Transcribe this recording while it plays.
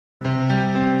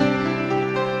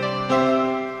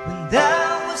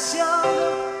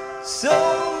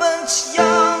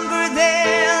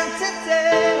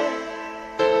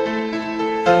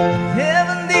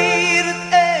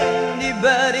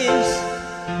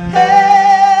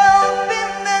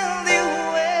helping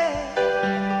anyway.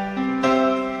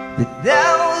 But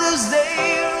now those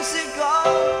days are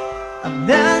gone, I'm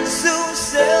not so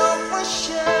selfish.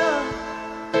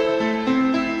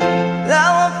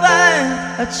 Now I find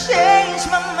I changed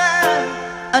my mind,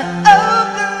 I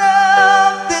open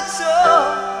up the door.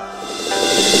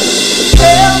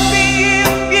 Help me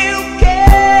if you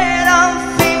can, I'm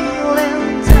feeling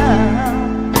down.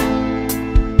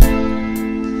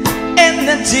 And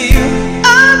until I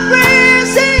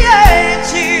appreciate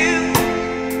you,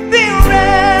 be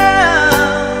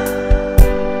around.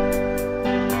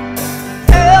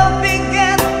 Help me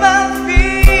get my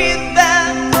feet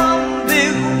back on the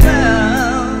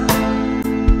ground.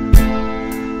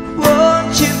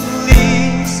 Won't you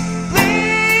please,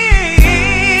 please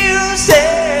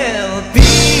help me?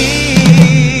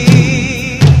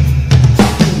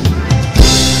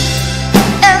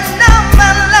 And now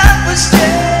my life was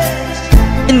changed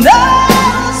in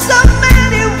all so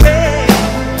many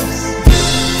ways.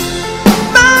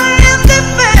 My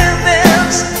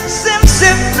independence seems to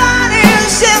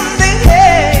vanish in the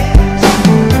haze.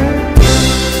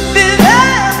 But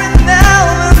every now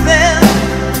and then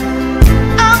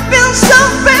I feel so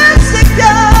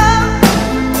insecure,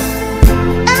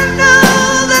 and I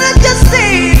know that I just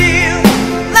need you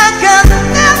like I've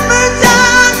never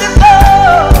done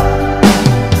before.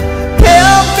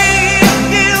 Help me if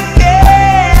you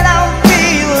can, I'm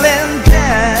feeling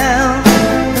down.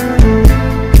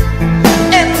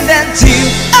 And until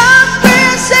I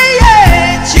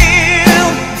appreciate you,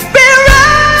 be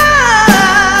around.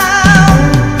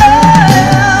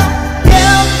 Oh,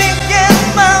 help me get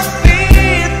my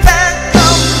feet back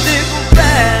on the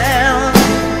ground.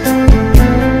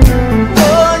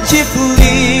 Won't you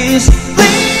please,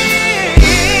 please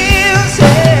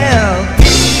help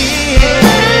me?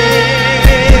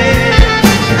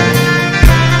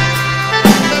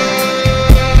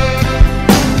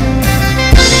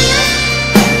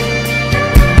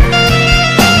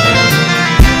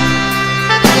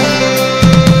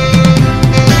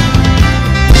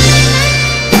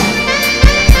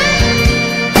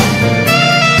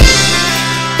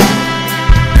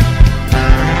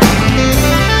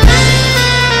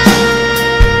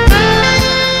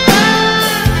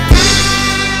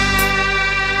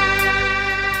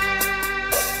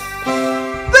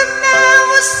 But now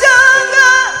we're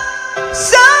stronger,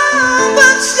 so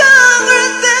much stronger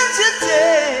than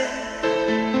today.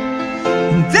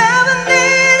 Never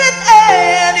needed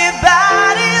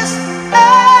anybody's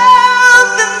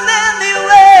help in any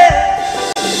way.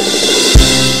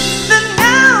 But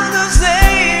now those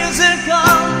days are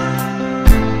gone,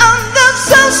 I'm not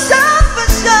so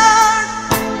selfish.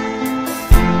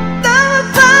 Now I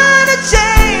finally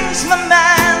changed my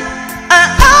mind, I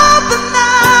open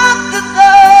up the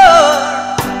door.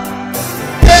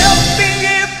 Help me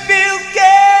if you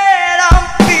can, I'm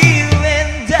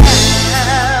feeling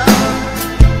down.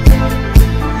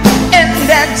 And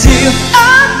until I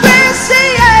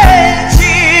appreciate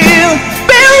you,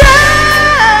 be around.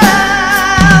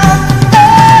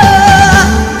 Oh,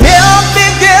 help me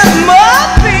get my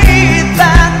feet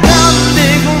back on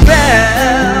the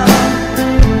ground.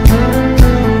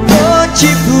 Won't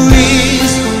you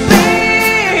please,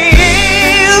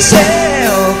 please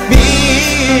help me?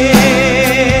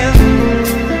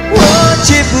 Won't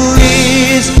you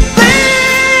please, please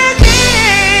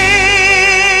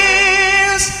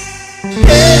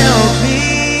help me?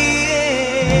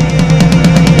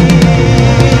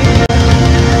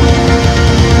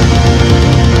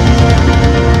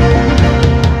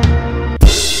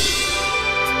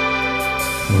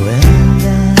 When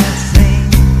that thing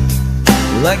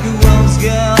like the world's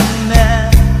gone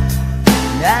mad,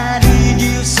 I need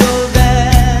you so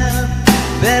bad,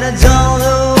 but I don't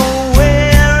know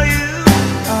where you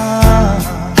are.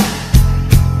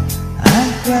 I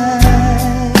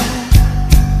cry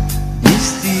these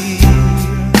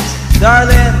tears.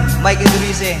 Darling, Mike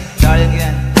Idrisi, darling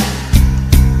yan.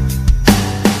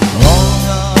 On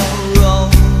our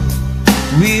road,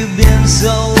 we've been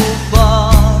so far.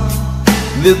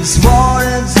 We've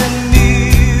sworn to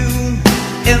new,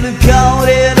 and we've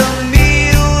counted a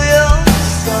million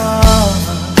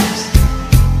stars.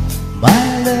 My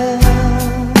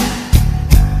love,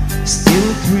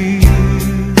 still free.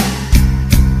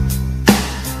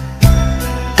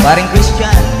 Paring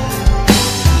Christian.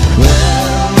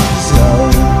 Well, so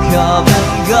come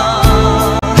and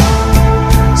gone,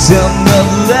 some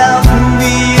have left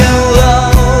me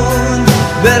alone,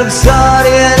 but I've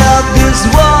started up these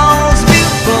walls before.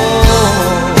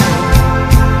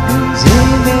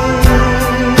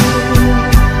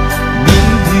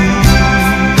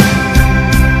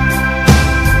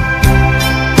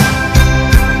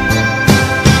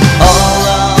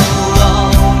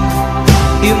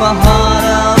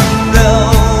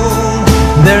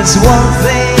 There's one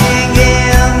thing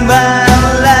in my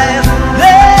life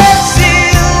that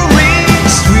still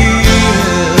rings true.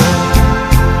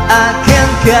 I can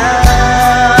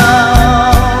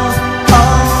count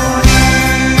on you.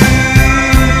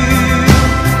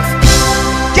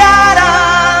 Count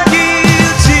on you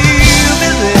to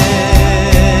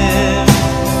believe.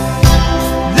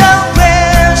 No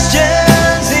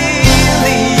questions in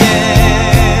the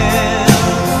end.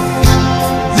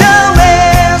 No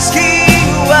asking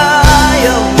why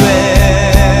or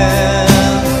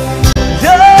when.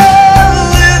 No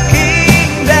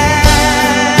looking back.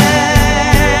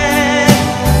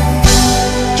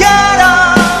 Count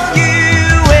on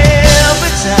you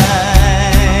every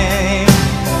time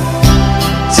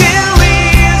to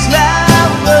ease my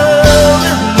world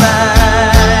of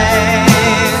mine.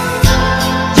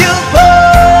 You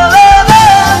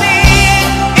follow me,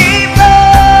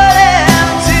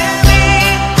 important to me,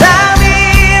 the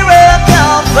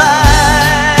miracle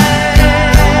find.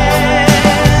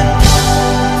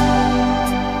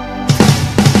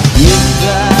 If I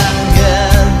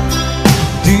had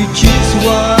to choose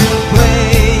one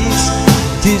place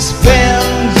to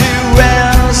spend the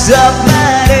rest of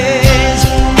my days,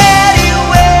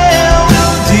 anywhere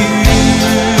will do,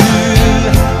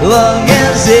 long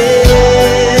as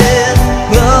it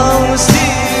close to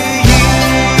you.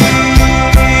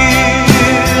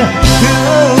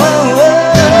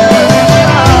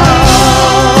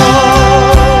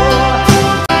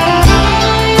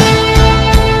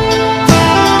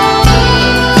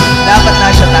 Dapat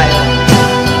nasa tayo.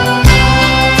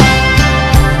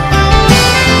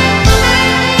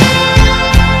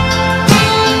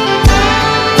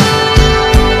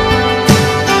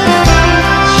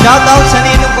 Shoutout sa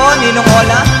ninong ko, Ninong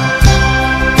Ola.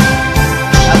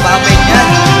 Napapit yan.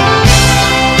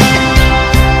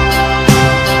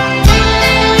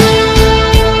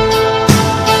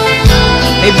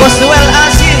 Hey, Boss Noel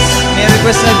Asis, may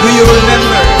request na Do You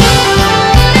Remember?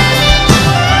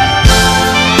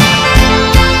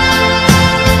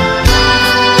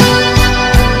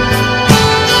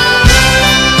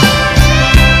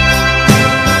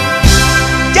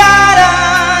 Count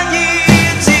on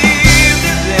you to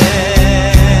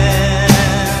defend.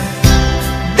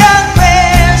 No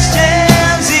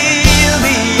questions in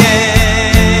the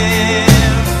end.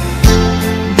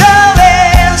 No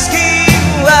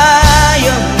asking why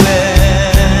or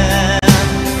when.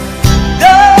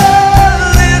 No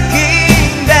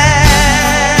looking back.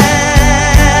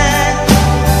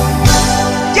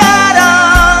 Count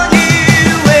on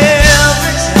you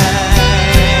every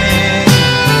time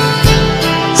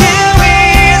to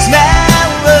ease my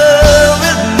world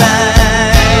with mine.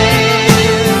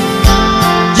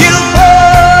 You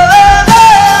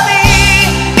follow me,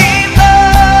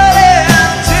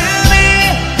 important to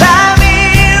me, the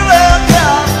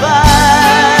miracle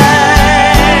find.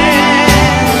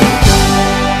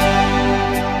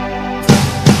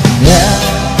 Now,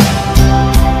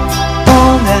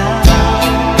 oh now,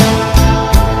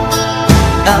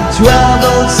 I've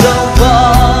traveled so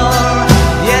far,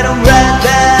 yet I'm right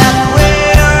back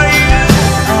where you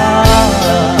are.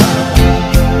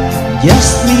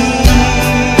 Just me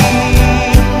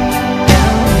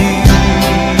and you.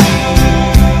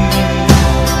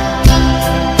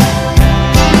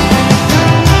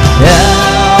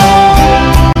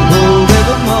 Now,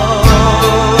 forevermore,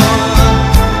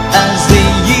 as the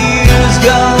years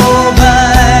go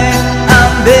by,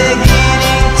 I'm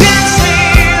beginning to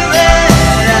see that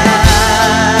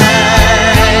I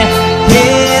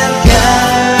can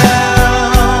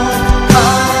count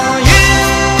on you.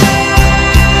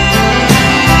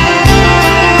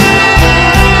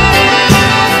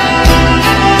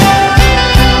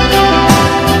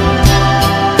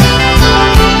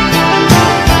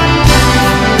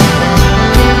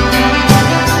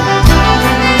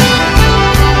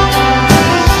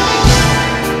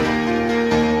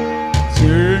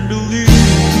 Turn to leave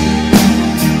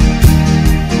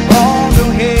on the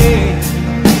head.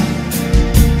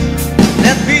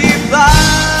 Let me fly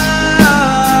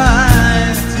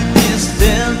to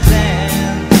distant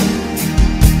land,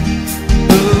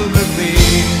 over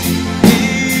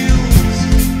hills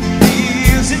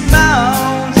and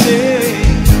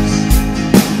mountains,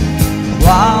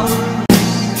 flowers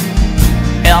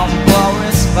and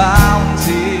forest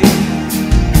fountains.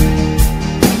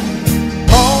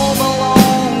 All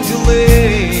along the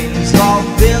lanes of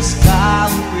this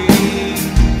highway,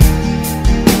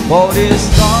 for this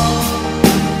long,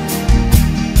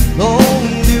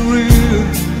 lonely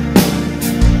route,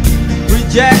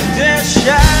 rejected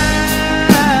shadow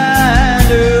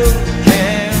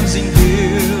cares in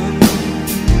gloom,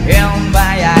 and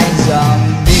my eyes on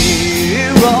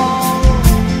mirror.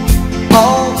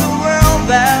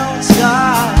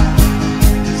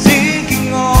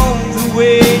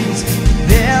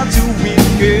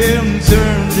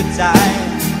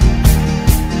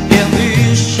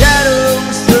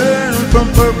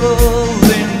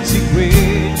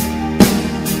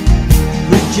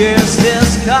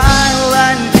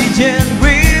 pigeon,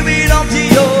 dream it up to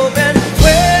you, been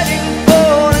waiting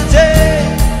for the day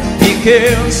he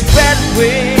can spread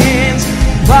wings,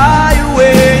 fly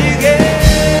away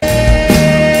again,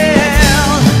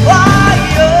 fly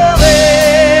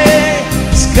away.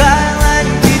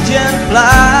 Skyline pigeon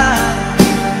fly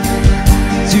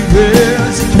to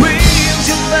birds and dreams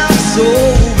you left so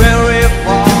very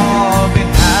far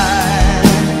behind.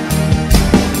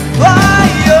 Fly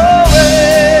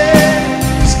away,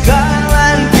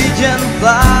 skyline pigeon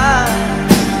fly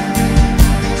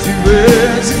to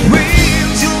birds and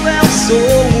dreams you left so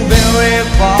very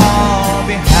far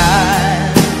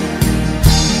behind.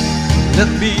 Let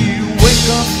me wake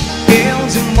up in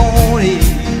the morning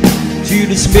to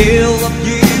the smell of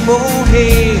newborn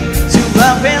hay, to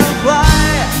laugh and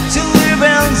cry, to live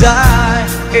and die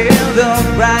in the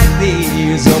bright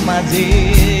days of my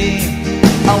day.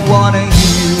 I wanna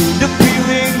hear the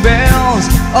pealing bells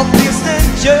of distant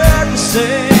church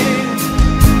sing,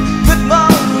 but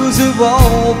most of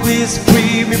all, please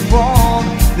free me from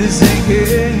the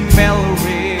sinking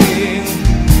melody.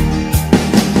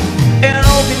 And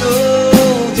open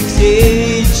up the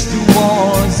stage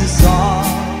towards the sun,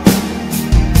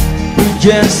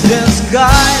 just the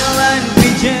skyline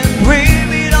pigeon, dream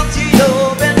it up to you,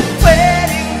 been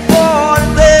waiting for the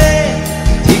day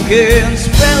he can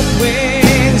spread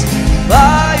wings,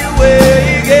 fly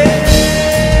away again,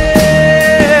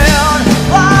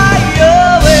 fly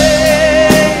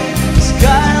away.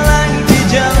 Skyline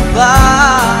pigeon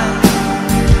fly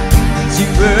to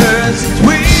birds and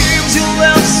dreams you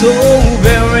left so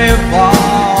very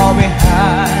far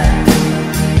behind.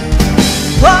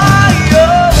 Fly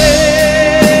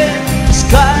away,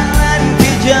 skyline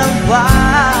pigeon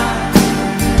fly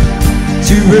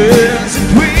to birds and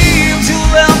dreams you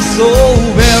left so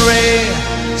very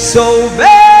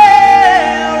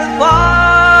far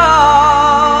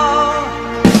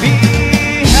behind.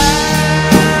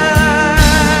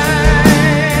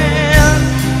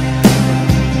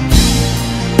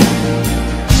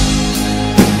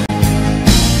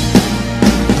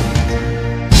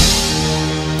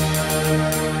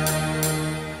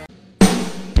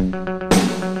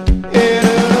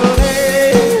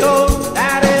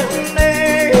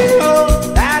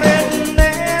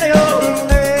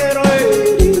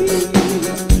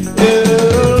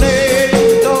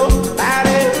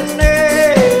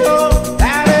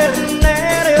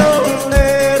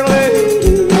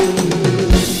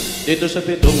 Dito sa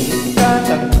pitong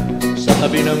katang, sa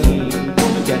tabi ng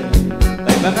bukyan,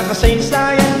 ay mga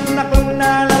kasaysayan akong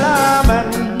nalalaman.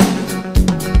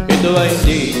 Ito ay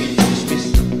hindi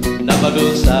chismis na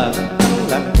pag-usapan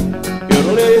lang,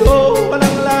 pero leho,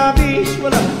 walang labis,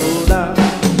 walang kulang.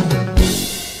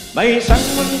 May isang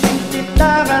munting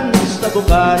tindahan sa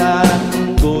bukana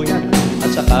ng guyan,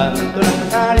 at sa kanto ng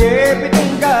kalye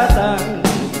pitong katang.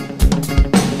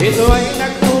 Ito ay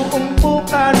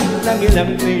nagtuumpukan ng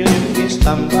ilang piling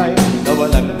istambay, na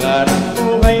walang garang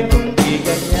buhay kundi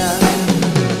ganyan.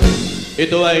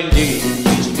 Ito ay hindi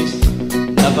chismis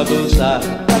na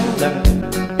pag-usapan lang,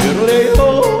 pero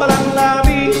leho, walang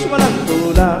labis, walang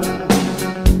tulang.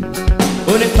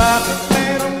 Ngunit bakit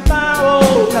mayroong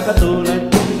tao na katulad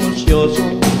kong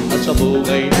musyoso, at sa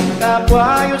buhay ng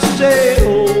kapwa yung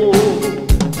sisero?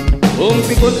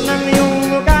 Umpikot ng iyong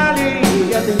ugali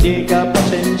at hindi ka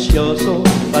pasensyoso,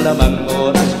 malamang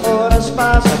oras-oras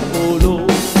pa sa ulo.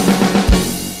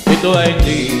 Ito ay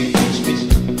hindi chismis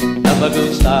na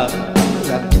pag-usapan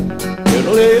lang, pero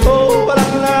leho,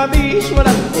 walang labis,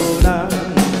 walang kulang.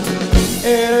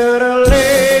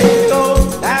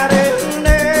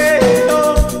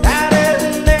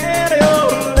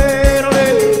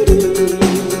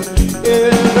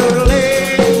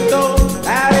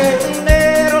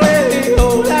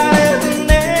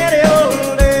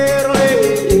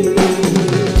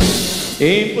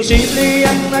 Imposible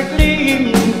ang naglihim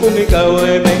kung ikaw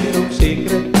ay mayroong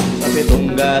secret sa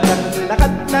pitong gatang lakat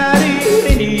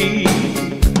naririnig.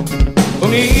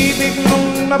 Kung iibig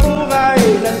mong mabuhay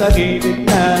ng takibig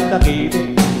na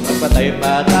takibig,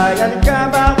 magpatay-patayan ka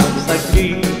bawat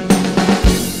saglit.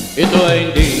 Ito ay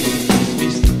hindi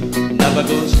chismis na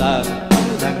pag-usapan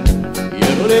lang,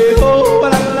 pero leho,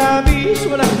 walang labis,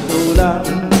 walang kulang.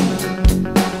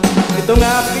 Itong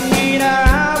aking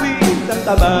inaawit, ang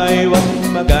tabay, huwag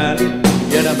magalit,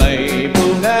 yan na may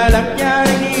bunga lang yan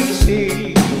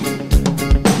inisip.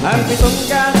 Ang pitong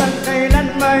gatang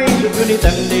kailan may ngunit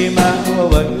ang di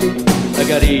mawawaglit,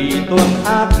 nagarito ang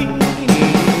aking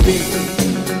inibig.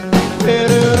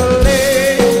 Pero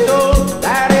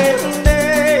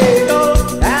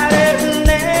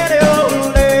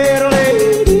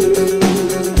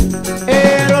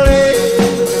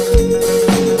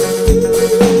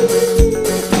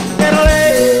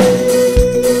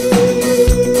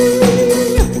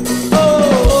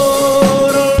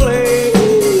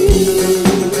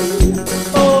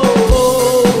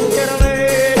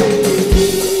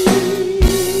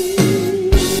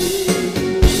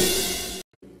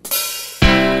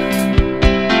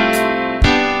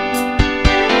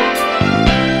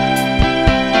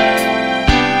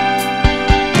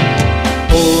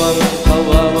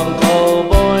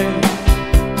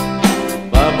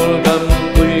bubblegum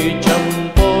ko'y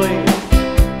tiyampoy.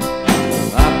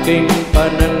 Ang aking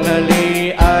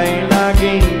pananghali ay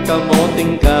laging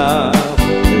kamoting kahoy.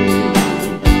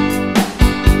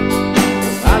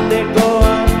 Ate ko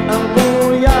at ang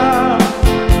kuya,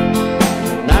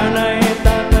 nanay,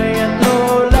 tatay at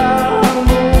lola, ang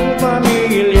buong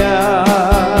pamilya.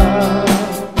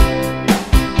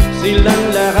 Silang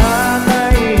lahat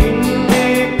ay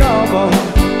hindi cowboy,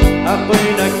 ako'y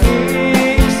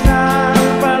nag-iisa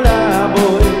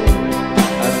palaboy.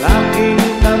 Ang aking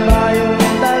kabayong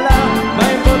dala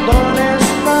may botones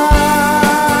pa.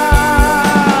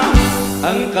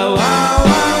 Ang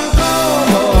kawawang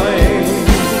cowboy,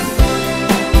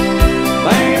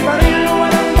 may baril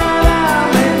walang bala,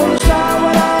 may bulsa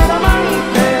wala namang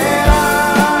pera.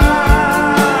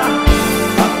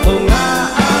 Ako nga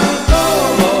ang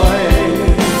cowboy,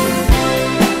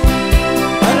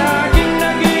 palaging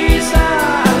nag-iisa.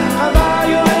 Ang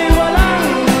kabayo ay walang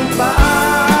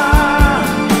paa,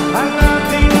 ang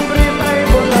aking brief ay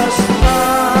butas pa.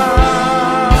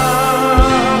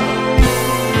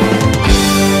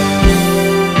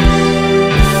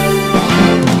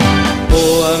 Ako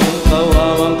ang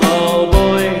kawawang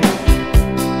cowboy,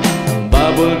 ang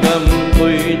bubblegum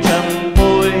ko'y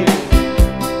tiyampoy.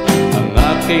 Ang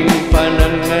aking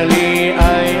pananghali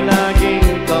ay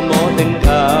laging kamoting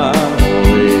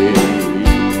kahoy.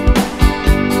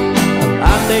 Ang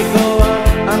ate ko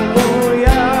at ang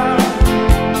kuya,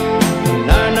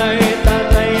 nanay,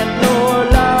 tatay at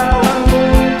lola, ang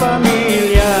buong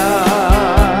pamilya.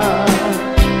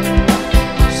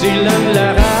 Silang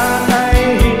lahat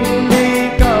ay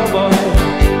hindi cowboy,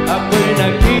 ako'y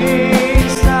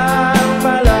nag-iisa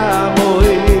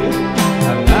palaboy.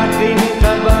 Ang aking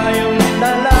kabayong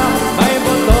dala may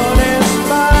botones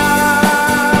pa.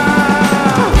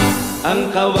 Ang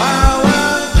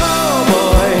kawawang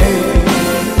cowboy,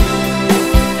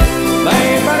 may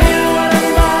baril walang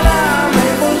bala,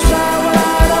 may bulsa wala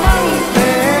namang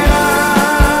pera.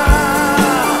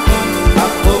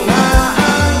 Ako nga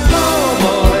ang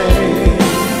cowboy,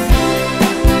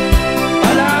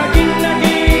 palaging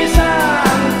nag-iisa.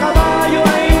 Ang kabayo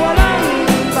ay walang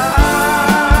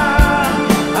paa,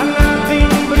 ang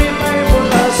aking brief ay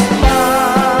butas pa.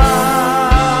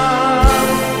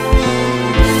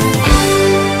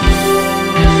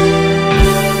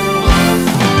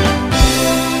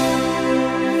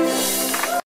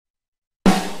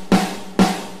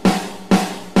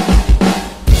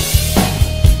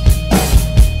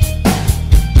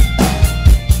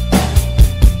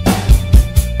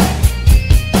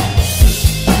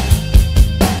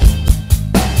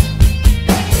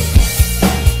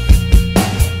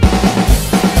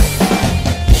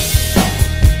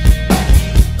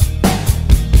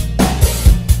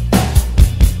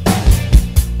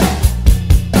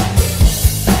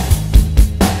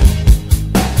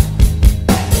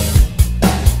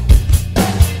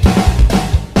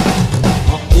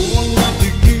 Ako ang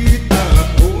nakikita,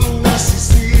 ako ang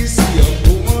nasisisi,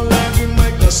 ako ang lagi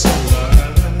may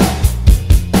kasalanan.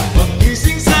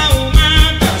 Paggising sa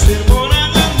umaga, sermon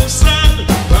ang almusal,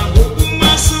 bago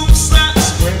pumasok sa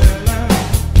eskwela.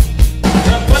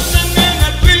 Dapat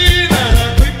nangangatwiran,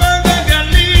 ako'y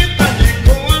pagagalitan, di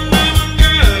ko alam ang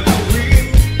gagawin.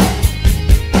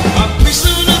 Ako'y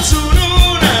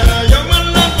sunod-sunuran, ayaw man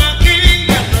lang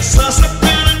pakinggan,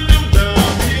 nasasaktan ang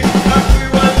damdamin. Ako'y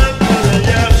walang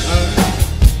kalayaan,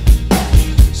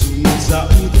 sunod sa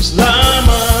utos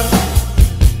lamang.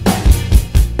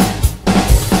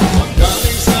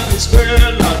 Paggaling sa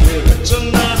eskwela, diretso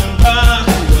na ng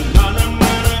bahay, wala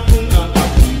naman akong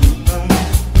aabutan.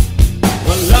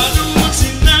 Wala doon si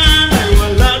nanay,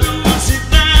 wala doon si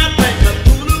tatay,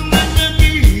 katulong na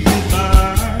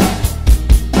naghihintay.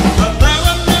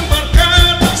 Patawag ng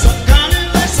barkada, sa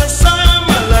kanila'y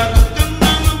sasama, lagot ka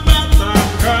na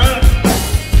magbatakan.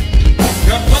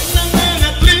 Kapag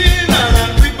nangangatwiran,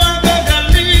 ako'y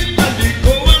pagagalitan, di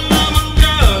ko alam ang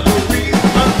gagawin.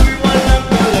 Ako'y walang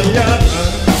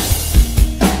kalayaan,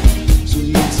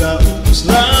 sunod sa utos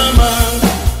lamang.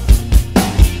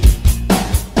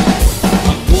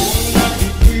 Ako ang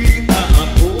nakikita,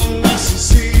 ako ang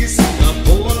nasisisi,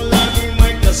 ako ang laging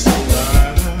may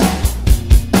kasalanan.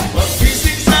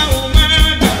 Paggising sa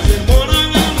umaga, sermon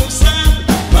ang almusal,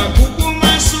 bago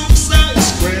pumasok sa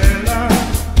eskwela.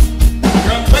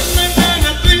 Kapag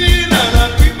nangangatwiran,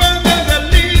 ako'y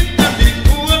pagagalitan, di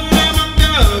ko alam ang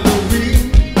gagawin.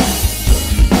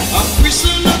 Ako'y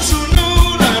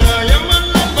sunod-sunuran, ayaw man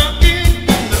lang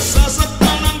pakinggan, nasasaktan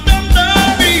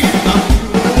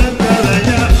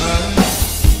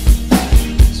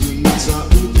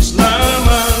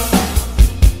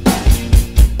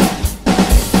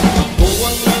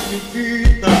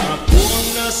nakikita, ako ang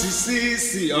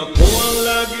nasisisi, ako ang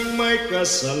laging may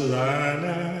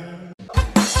kasalanan.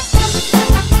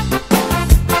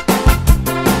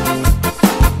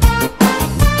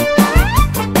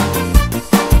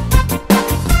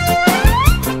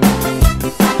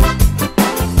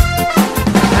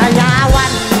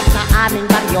 Ayawan sa aming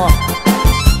baryo,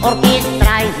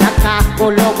 orkestra'y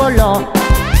nagkagulo-gulo.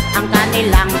 Ang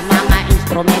kanilang mga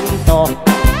instrumento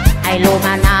ay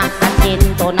luma na at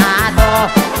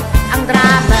sintonado. Ang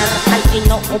drummer ay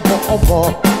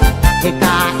inuubo-ubo,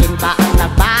 hikain ba ang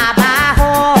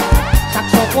nagbabaho?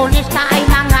 Saksoponista ay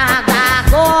mga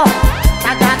gago,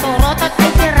 taga-turotot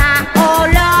ay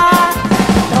sira-ulo.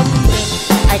 Trumpet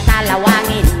ay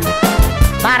talawangin,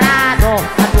 barado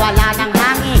at wala ng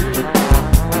hangin.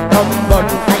 Trombon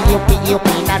ay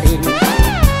yupi-yupi na rin,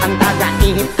 ang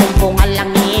taga-ihip ay bungal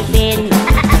lang ngipin.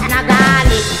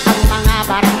 Nagalit ang mga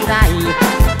barangay,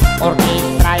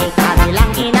 orkestra'y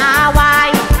kanilang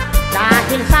inaway,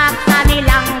 dahil sa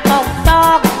kanilang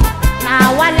tugtog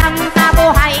na walang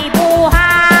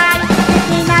kabuhay-buhay.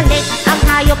 Sinalik ang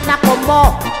hayop na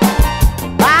kumbo,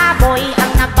 baboy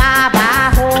ang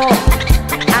nagbabaho.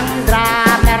 Ang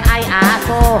drummer ay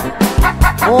aso,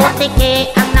 utiki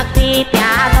ang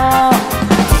nagpipiano.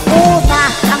 Pusa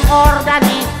ang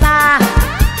organista,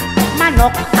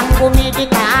 manok ang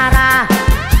gumigitara.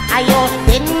 Ayos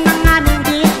din ng aming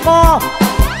disco,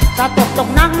 sa tuktok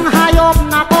ng hayop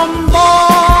na kombo.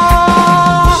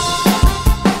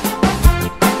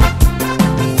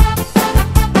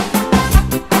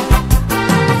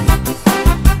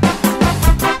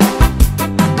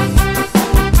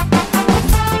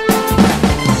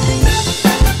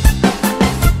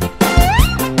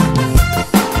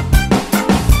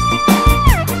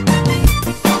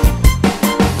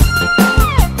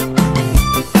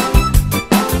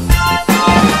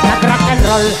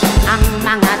 Ang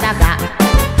mga daga,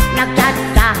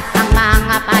 nagtadka ang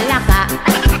mga palaka,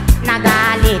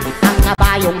 nagalit ang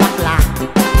kabayong bakla,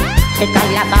 si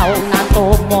kalabaw na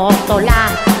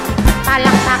tumutula.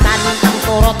 Palakpakan ang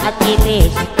turot at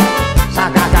itis, sa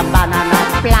gagamba na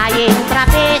nag-flying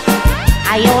trapeze.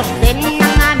 Ayos din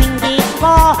ang aming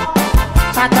disco,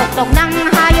 sa tugtog ng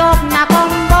hayop na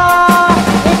kombo.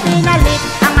 Ipinalit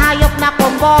ang hayop na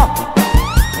kombo,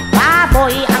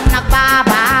 baboy ang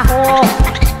nagbabaho.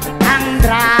 Ang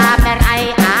drummer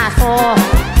ay aso,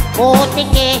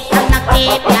 utiki ang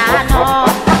nagpipiano.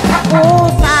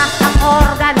 Pusa ang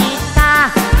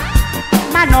organista,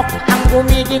 manok ang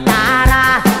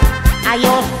gumigitara.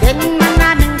 Ayos din ang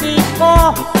aming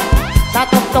disco, sa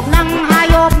tugtog ng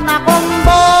hayop na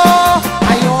kombo.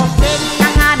 Ayos din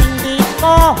ang aming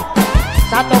disco,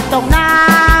 sa tugtog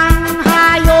ng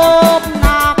hayop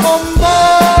na kombo.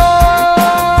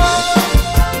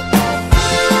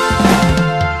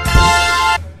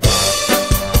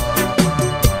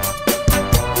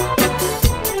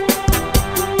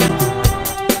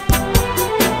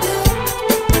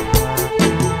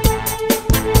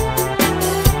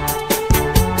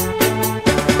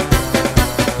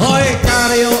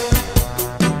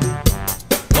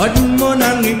 Huwag mo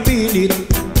nang ipilit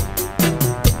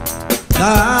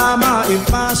na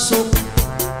maipasok,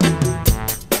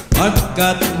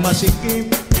 pagkat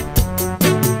masikip.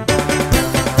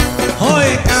 Hoy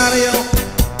Karyo,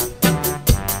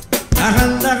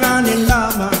 dahan-dahanin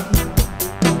lamang,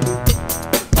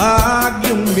 pag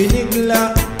yung binigla,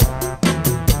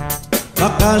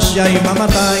 baka siya'y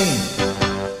mamatay.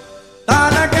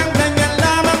 Talagang ganyan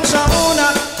lamang sa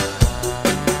una,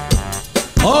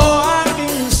 o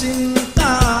aking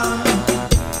sinta,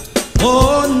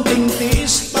 konting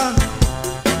tiis pa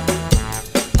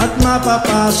at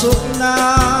mapapasok na.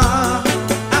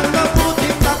 Ang mabuti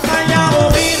pa kaya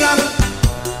o hirap,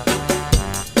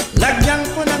 lagyan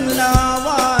ko ng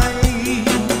laway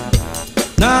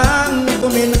nang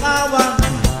kuminawa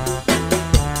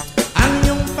ang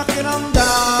iyong pakiramdam.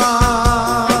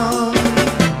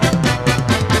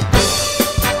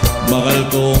 Mahal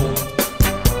ko,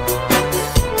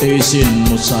 tiisin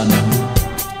mo sana.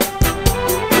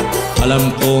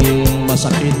 Alam kong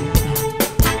masakit,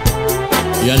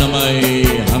 yan ang ay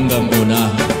hanggang una.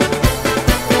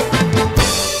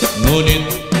 Ngunit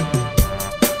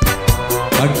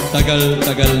pag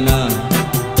tagal-tagal na,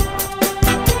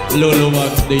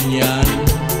 luluwag din yan,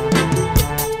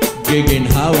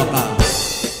 giginhawa ka.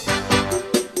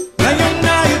 Ngayon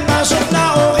na ipasok na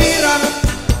o hirap,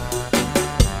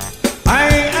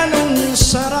 ay anong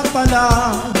sarap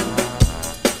pala.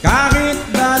 Kahit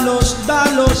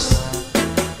dalos-dalos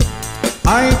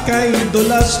ay kay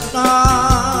dulas na.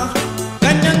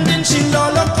 Ganyan din si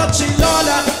lolo at si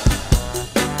lola,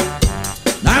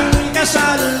 nang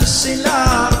kasal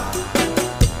sila.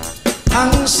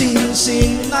 Ang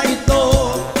singsing na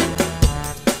ito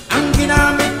ang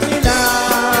ginamit nila.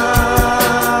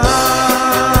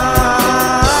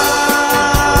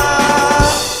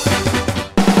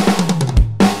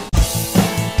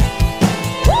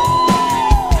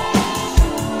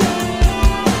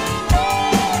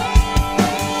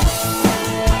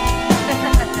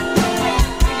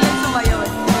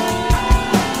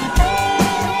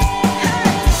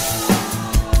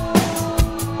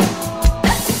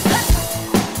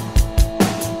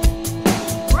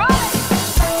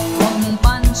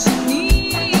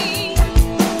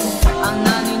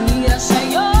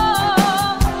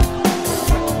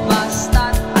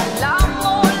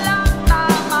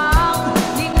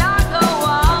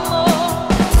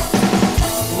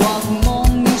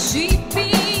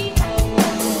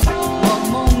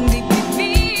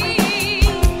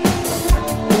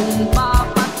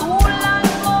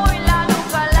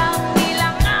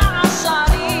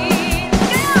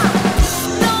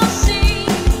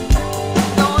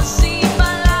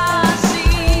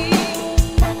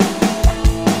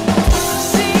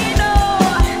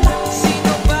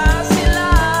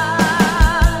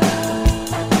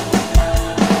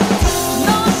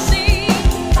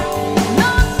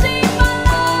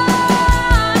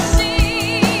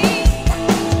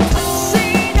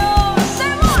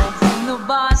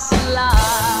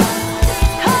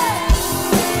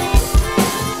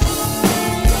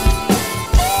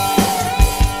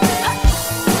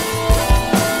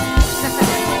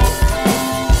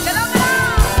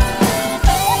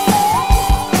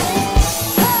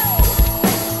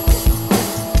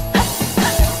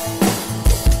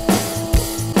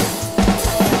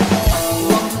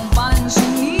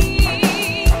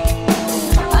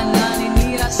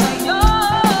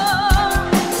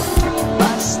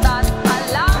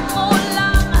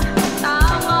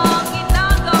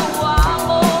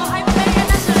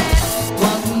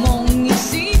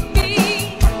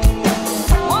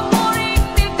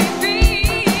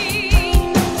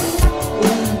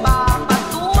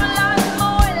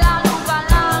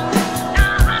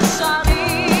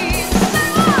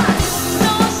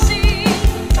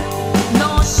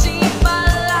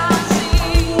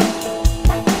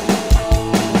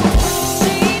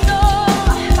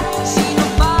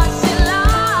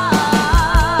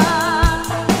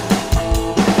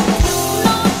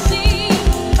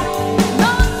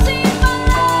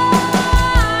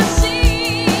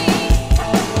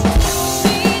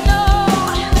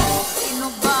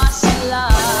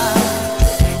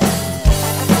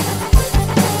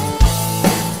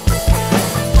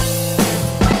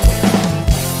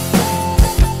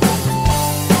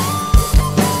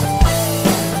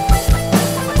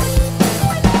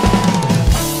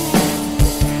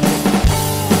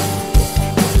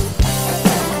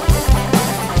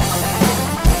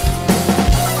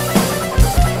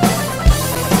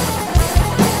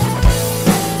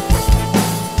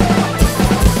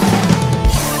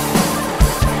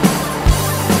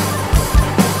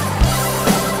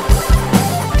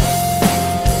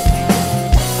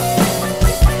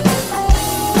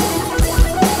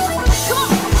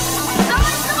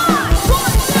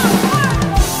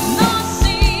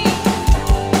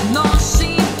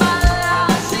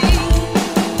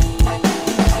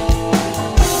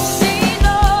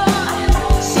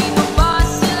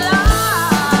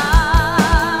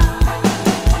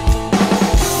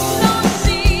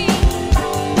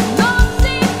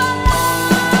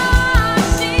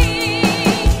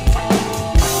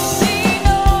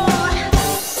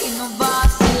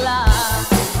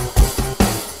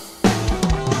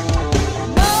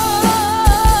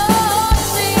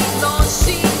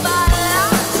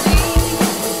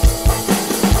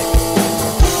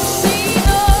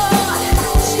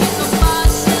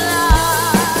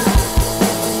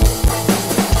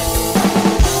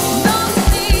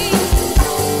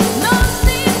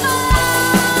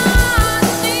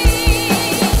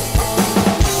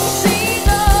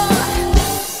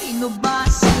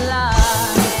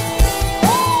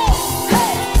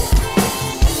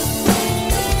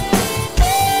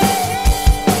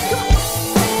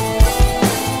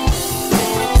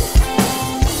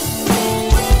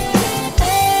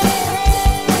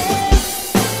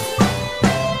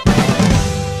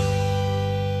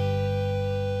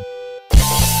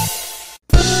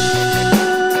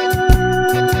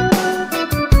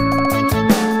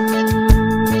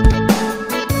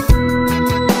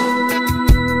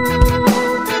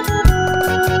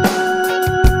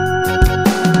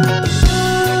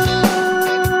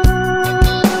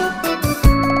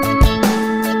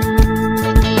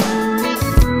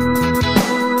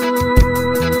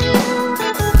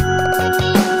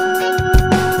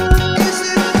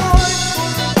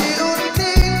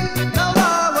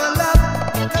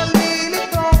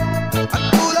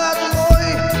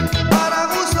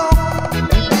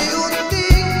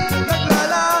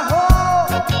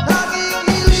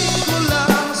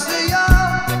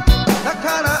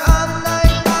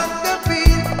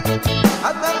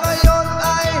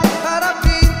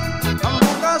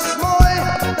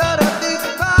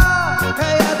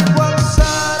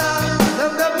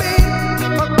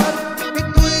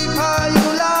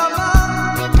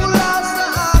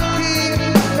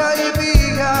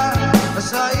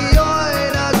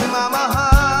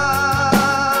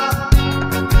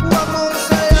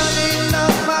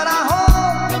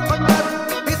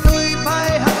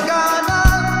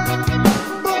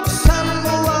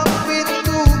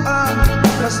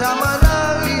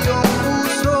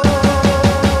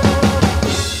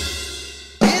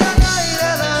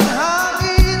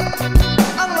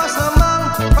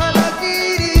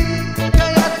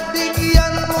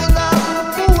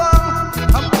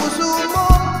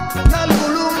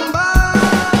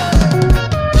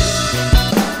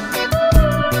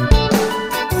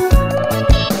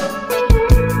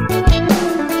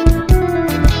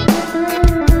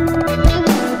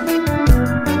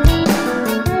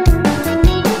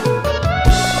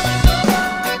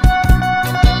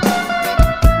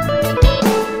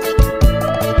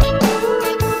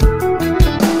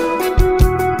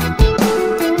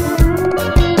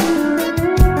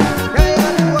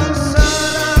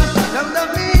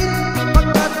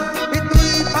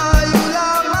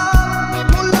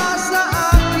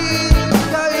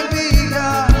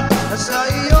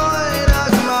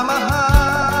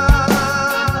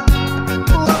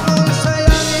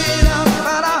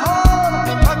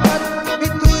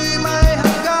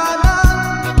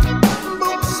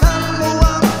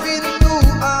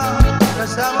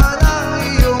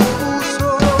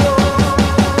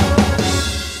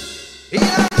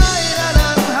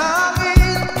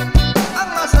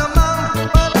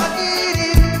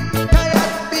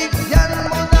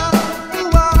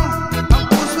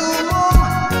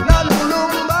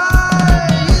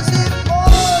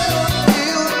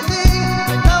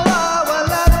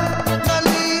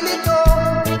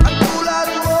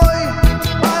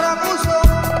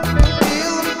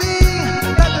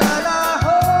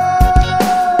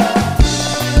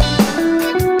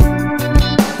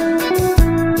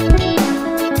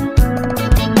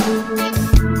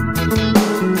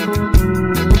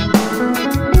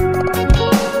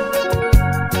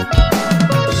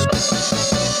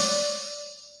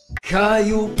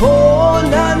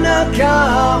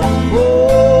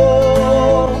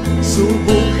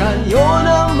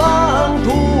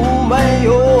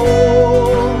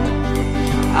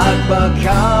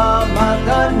 baka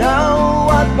matanaw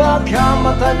at baka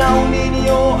matanaw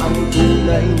ninyo ang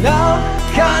tunay na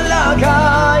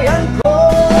kalagayan ko.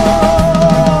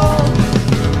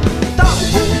 Tao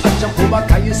at siyang po ba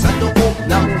kayo sa loob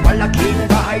ng malaking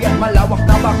bahay at malawak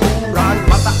na bakuran,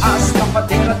 mataas na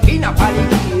pader at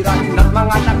pinapaligiran ng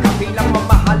mga nakapilang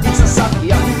mamahalin sa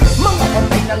sakyan, mga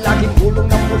patay na laging pulong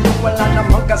ng pulong, wala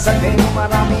namang kasalero,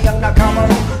 marami ang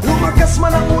nakamarong. Lumagas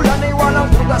man ang ulan ay walang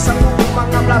butas ang lubong,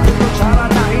 mga plato kutsara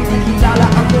na hindi kilala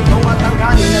ang mundo at ang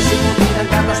kanin na sinutin ang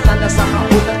gatas na nasa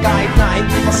kaulan kahit na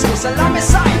hindi paso sa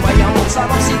lamesa ay mayamang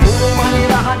sarap siguro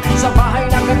manirahan sa bahay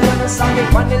na ganda ng sakit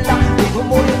Manila. Di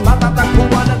gumuling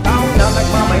matatagpuan ang taong na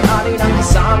nagmamayari ng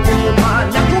isang umuman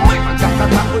na kung may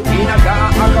pagkakatako'y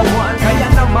pinag-aagawan, kaya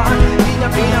naman hindi na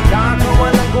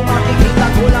pinag-aagawan at kung makikita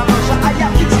ko lamang siya ay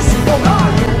ang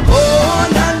itsisinungaling ko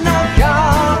na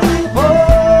nakaupo.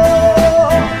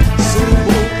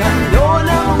 Subukan nyo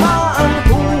naman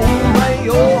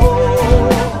tumayo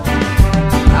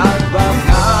at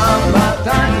baka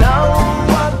matanaw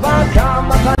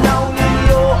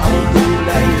ninyo ang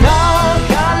tunay na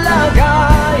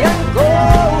kalagayan ko.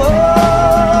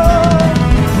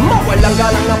 Mawalang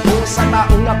galang na po sa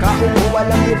taong nakaupo,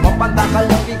 walang ipapantakal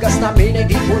ng bigas namin ay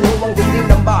di puno ang dingding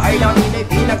ng bahay namin ay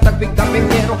pinagtagpig-taping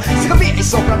nero. Sa gabi ay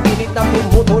sobrang init na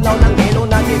tumutunaw ng heno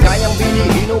na di kayang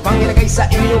bilihin upang ilagay sa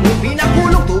inumin.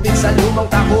 Pinakulong tubig sa lumang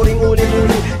takuring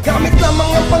uling-uling gamit na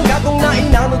mga panggatong na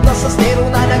inanod na sa stero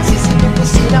na nagsisilong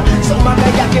kusina. Sa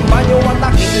magayaking banyo at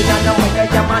nakikita na may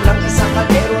kayaman ng isang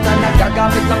kaldero na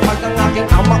nagagamit lang pag ang aking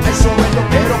ama ay sumwelo.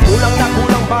 Pero kulang na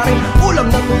kulang pa rin ulam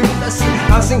na tulilasin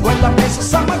ang 50 pesos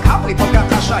sa maghapoy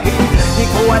pagkakasyahin. Di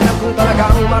ko alam kung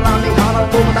talagang maraming araw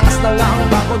tumataas na nga ang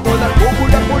bako dolar.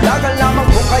 Kukulang-kulagan lamang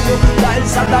ko kayo dahil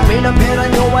sa dami ng pera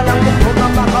nyo walang lukot na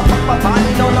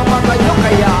makapagpapalinaw ng mata nyo.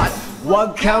 Kaya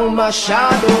huwag kang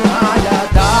masyadong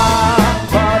halata,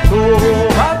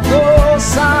 bato-bato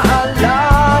sa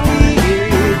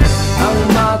langit. Ang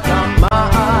matama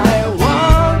ay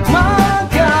huwag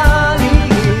magaling.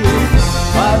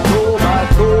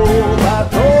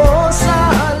 Bato-bato sa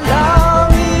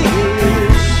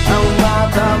langit. Ang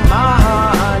matama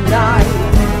ay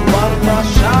huwag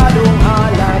masyadong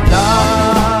halata.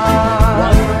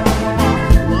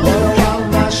 Huwag kang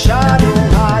masyadong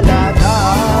halata.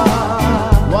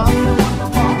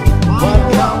 Huwag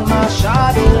kang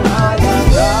masyadong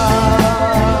halata.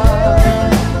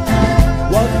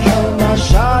 Huwag kang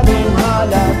masyadong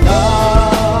halata.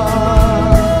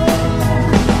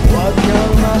 Huwag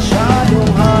kang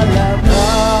masyadong halata.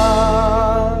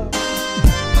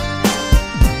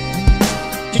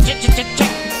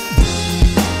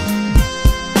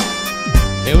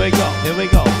 Here we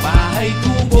go. Bahay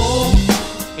kubo,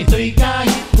 ito'y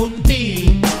kahit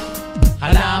kunti.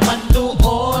 Halaman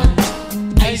doon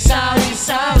ay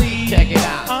sari-sari. Check it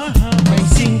out. May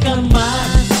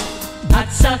singkamas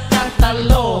at sa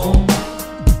tatalong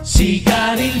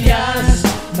sigarilyas.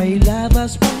 May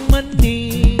labas pang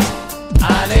mani.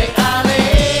 Ale-ale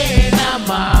na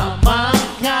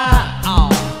mamangka.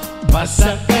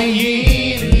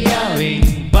 Pasakayin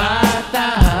yaring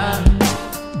bata.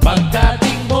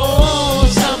 Pagdating mo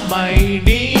sa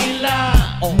Maynila,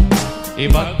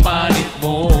 ipagpalit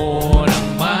mo ng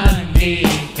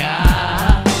manika.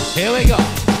 Here we go.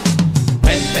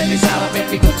 Pen ni Sara, pen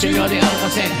ni Kutsilyo ni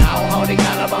Alcacen. How ni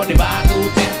Carabao ni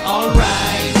Bagutin.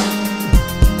 Alright,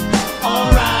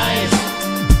 alright.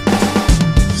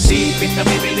 Sipit na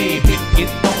bibili,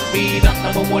 pitong pinak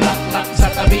na bumulaklak sa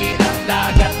tabi ng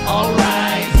dagat.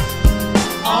 Alright,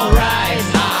 alright.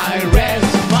 I rest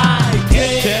my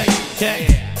case. Check.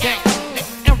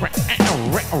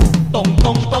 Tong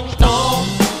tong tong tong,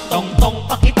 tong tong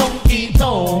pakitong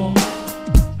kitong.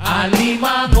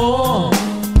 Alimango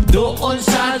doon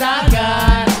sa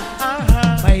dagat.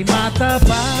 May mata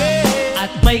pa.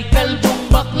 At may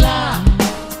kalbong bakla.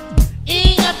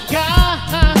 Ingat ka,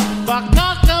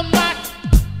 baka kamak.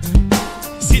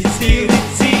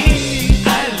 Sisiritsi,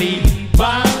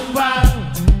 alimbang-bang.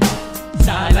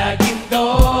 Sa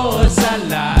laginto, sa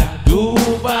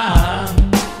lagubang.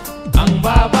 Ang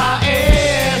babae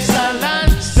sa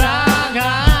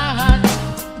lansangan.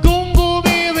 Kung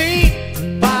bumiri,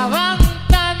 parang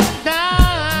tanda.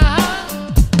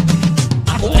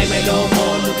 Ako ay may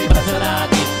lomo, lumibas sa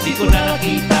langit. Di ko na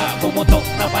nakita, pumutok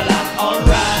na pala.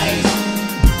 Alright,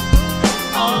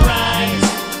 alright.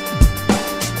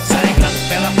 Sayang lang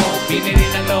pera mo, binili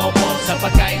ng lomo. Sa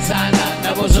pagkain sana,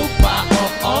 nabusog pa ako.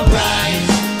 Alright,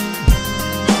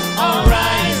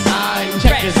 alright.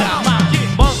 Check this out.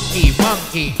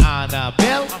 Monkey,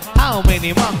 Annabelle, how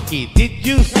many monkey did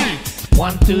you see?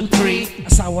 1, 2, 3.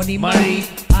 Asawa ni Marie,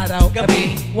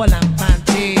 araw-gabi, walang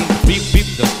panty. Beep, beep,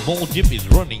 the small jeep is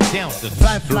running down the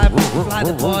Fly, fly, fly,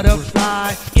 the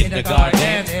butterfly. In the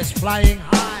garden is flying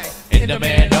high. In the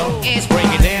meadow, it's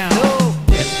breaking down.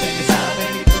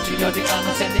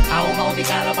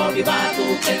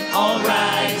 All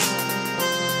rise,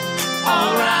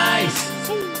 all rise.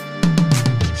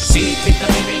 Sipit na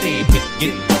binilipit,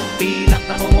 gintong pilak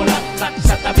na mumulaklak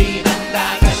sa tabi ng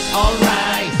dagat. All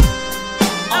rise,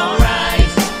 all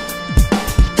rise.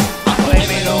 Ako ay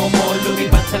meromo,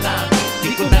 lumipad sa langit.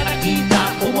 Di ko na nakita,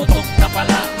 pumutok na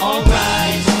pala. All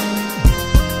rise,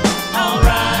 all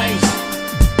rise.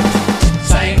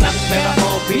 Sayang ng pera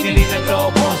ko, binili ng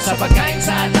lobo. Sa pagkain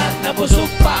sana,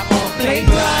 nabusog pa ako. Plain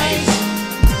rice,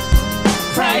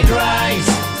 fried rice.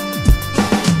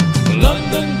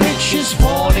 London Bridge is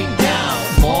falling down,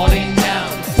 falling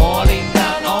down, falling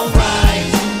down. All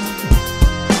rise,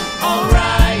 all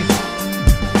rise.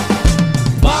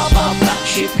 Baba black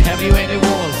ship, heavyweight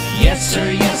wall. Yes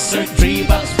sir, 3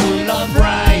 bags full of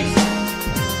rice,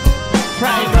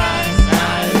 fried rice.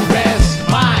 I rest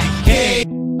my case.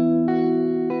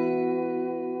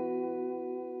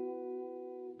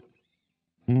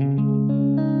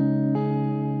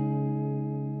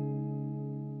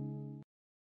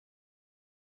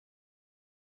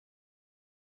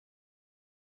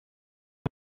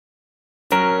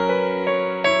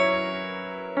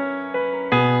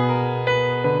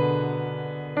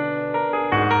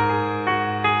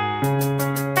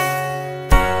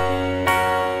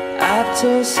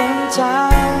 After some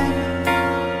time,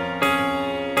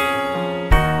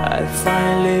 I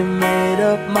finally made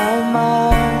up my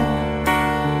mind.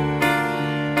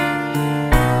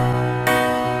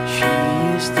 She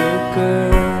is the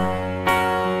girl,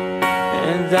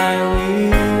 and I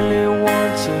really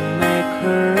want to make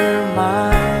her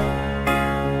mine.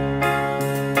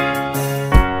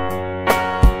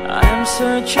 I'm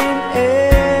searching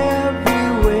everywhere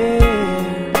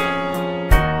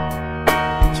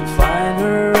to find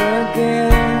her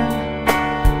again,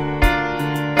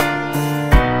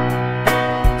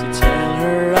 to tell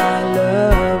her I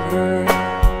love her,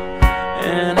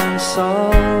 and I'm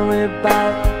sorry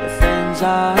about the things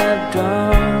I've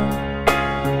done.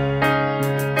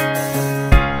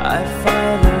 I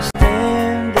find her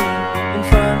standing in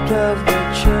front of the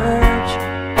church,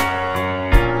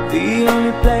 the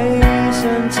only place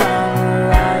in town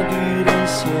where I didn't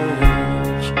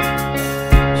search.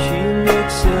 She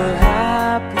looks so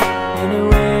happy in a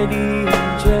wedding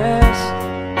dress,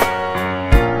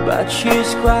 but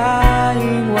she's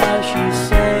crying while she's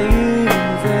saying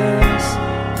this.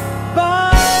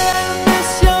 Boy, I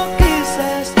miss your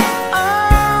kisses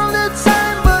all the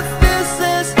time, but this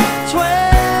is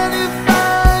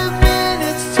 25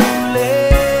 minutes too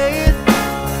late.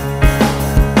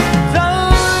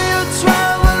 Though you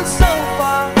traveled so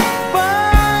far, boy,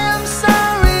 I'm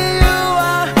sorry you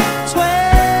are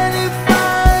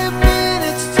 25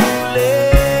 minutes too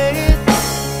late.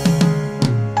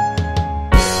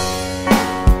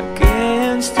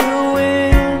 Against the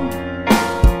wind,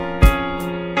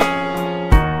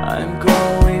 I'm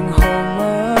going home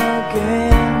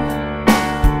again.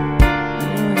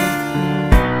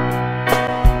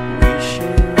 Wish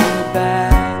you were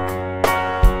back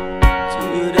to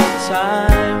the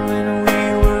time when we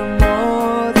were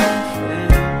more than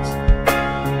friends,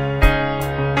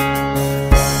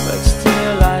 but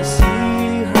still I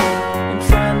see her in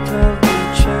front of the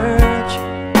church,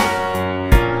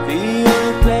 the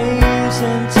only place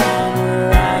in town where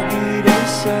I didn't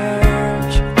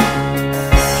search.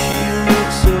 She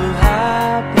looks so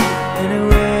happy in a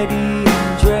wedding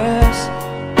dress,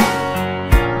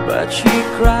 but she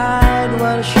cried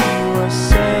while she was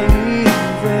saying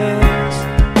this.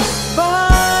 Boy,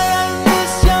 I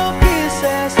miss your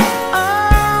kisses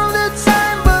all the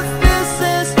time, but this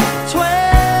is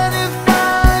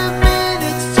 25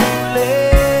 minutes too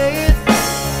late.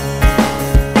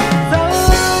 Though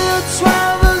you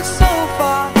traveled so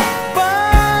far,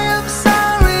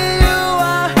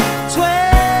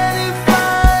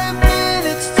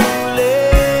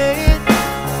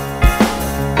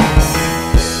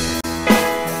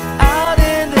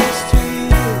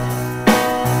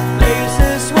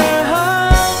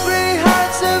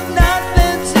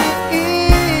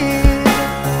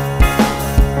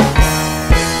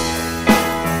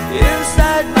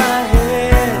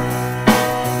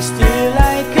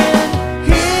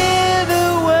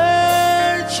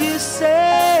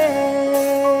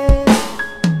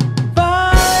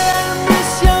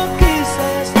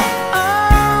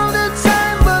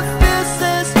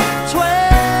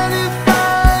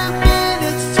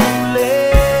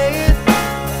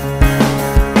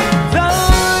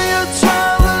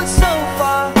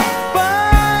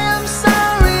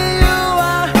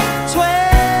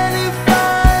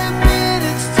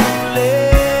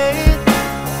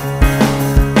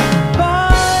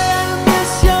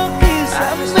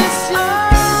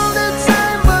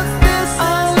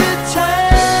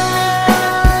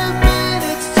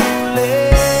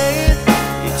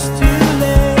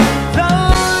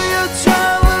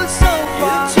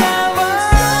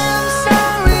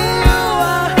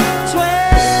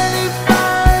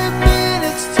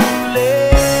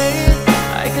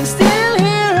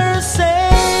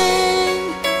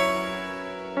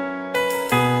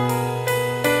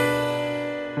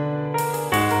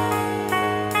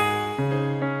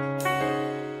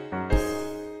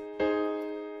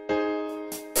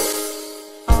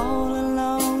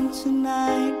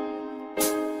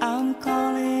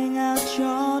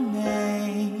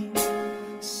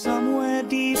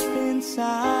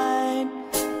 inside,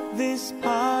 this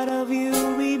part of you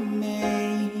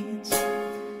remains.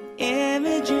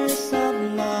 Images of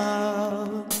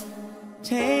love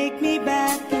take me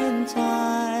back in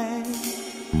time.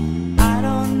 I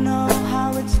don't know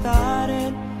how it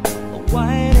started or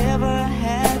why it ever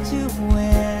had to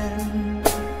end.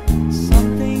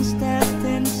 Something stepped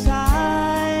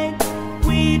inside,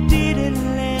 we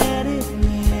didn't let it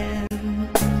in.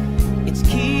 It's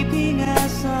keeping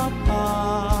us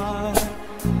apart.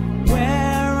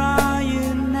 Where are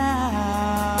you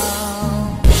now?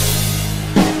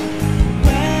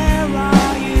 Where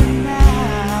are you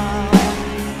now?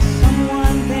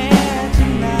 Someone there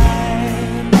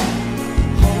tonight,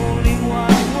 holding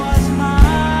what was mine.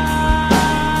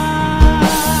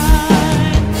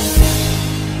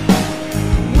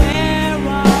 Where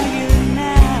are you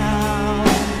now?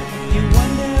 You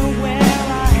wonder where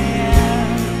I am.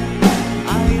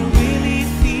 Are you really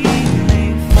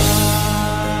feeling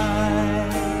fine?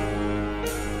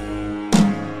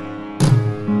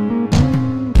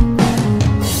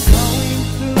 Going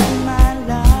through my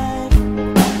life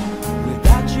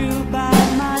without you by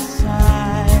my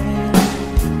side.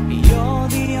 You're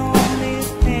the only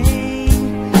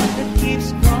thing that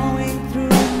keeps going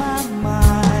through my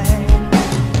mind.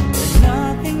 There's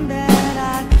nothing that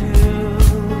I do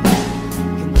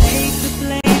can take the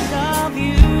place of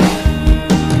you.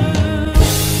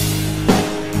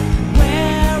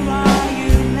 Where are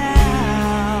you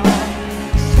now?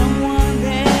 Someone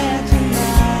there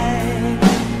tonight,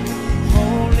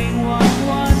 holding what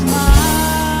was mine.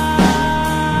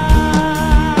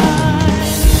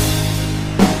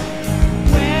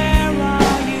 Where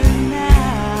are you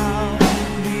now?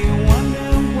 Do you wonder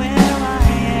where I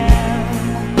am?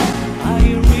 Are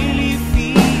you really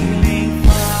feeling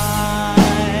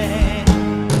fine?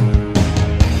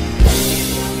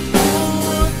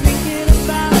 Oh, thinking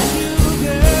about you,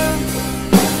 girl.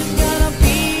 There's gotta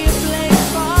be a place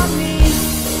for me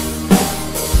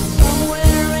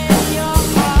somewhere in your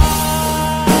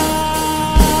heart.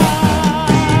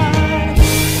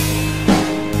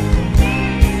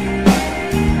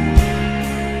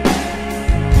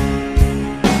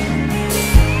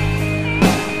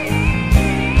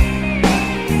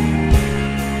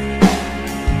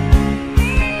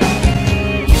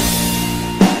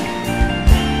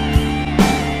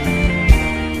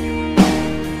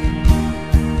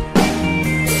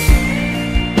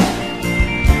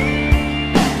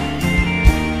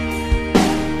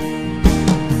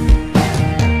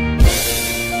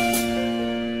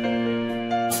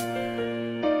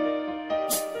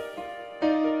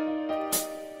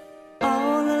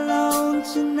 All alone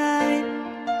tonight,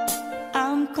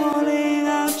 I'm calling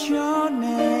out your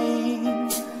name.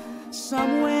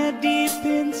 Somewhere deep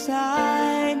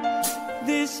inside,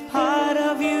 this part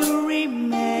of you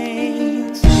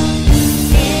remains.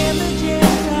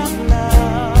 Images of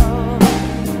love,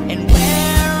 and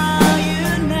where are you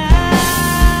now?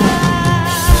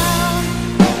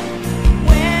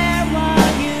 Where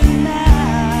are you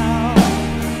now?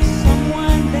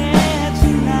 Someone there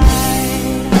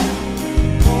tonight,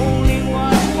 holding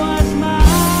what was mine.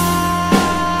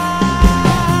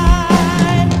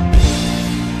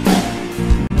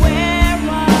 Where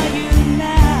are you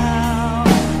now?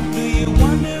 Do you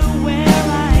wonder where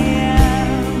I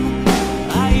am?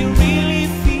 Are you really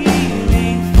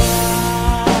feeling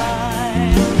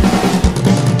fine?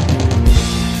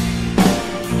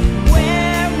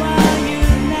 Where are you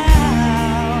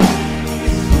now?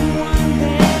 Is someone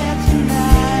there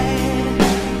tonight,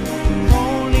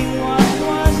 holding what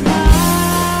was mine?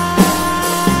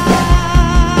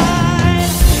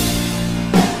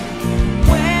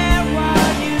 Where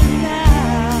are you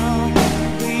now?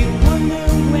 Do you wonder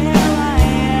where I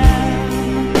am?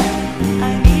 I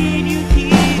need you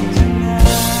here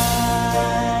tonight.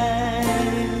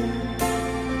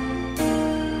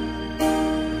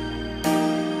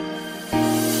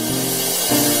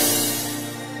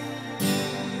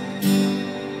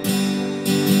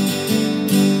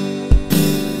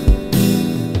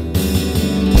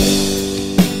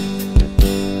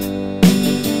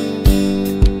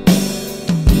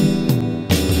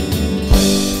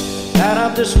 Got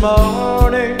up this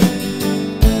morning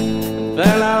and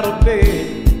fell out of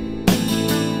bed,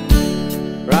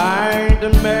 trying to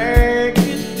make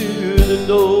it to the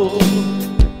door.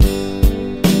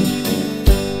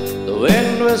 The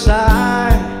wind was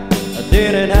high, I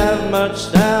didn't have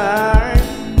much time,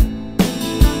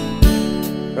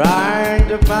 trying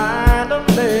to find a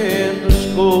man to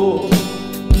school.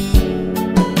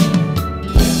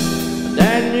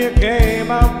 Then you came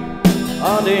up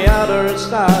on the other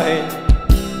side,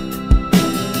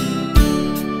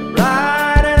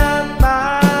 riding up my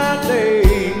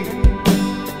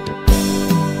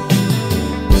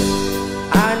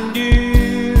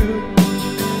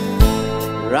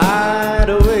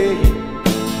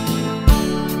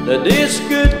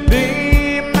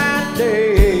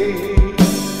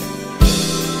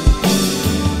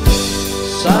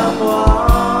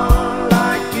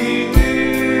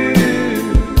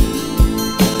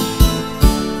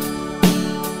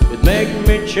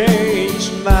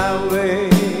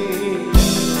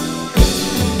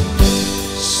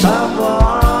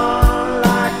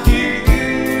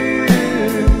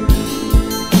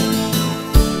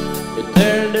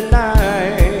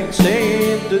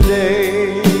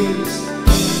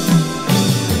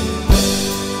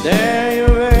There you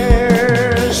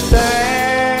were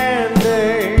standing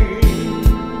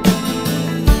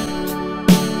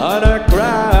on a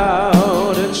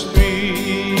crowded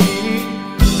street.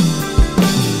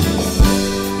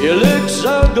 You looked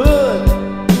so good,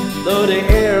 though the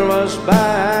air was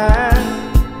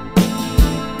bad.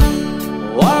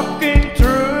 Walking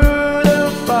through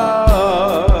the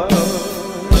fog,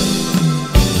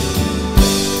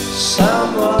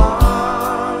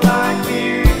 someone like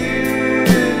you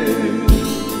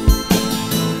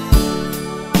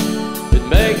would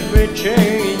make me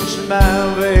change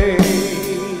my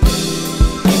ways.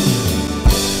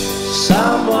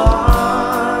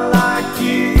 Someone like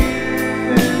you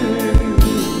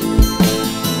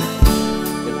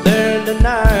would turn the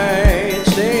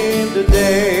nights into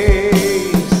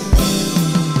days.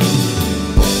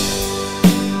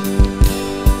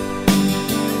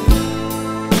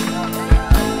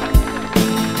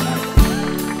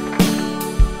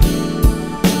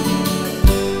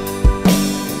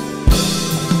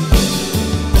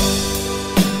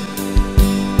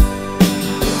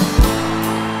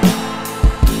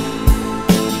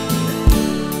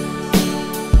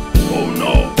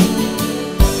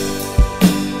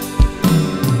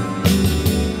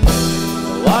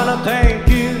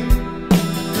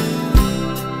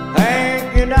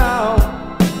 Thank you now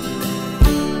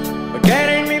for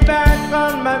getting me back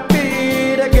on my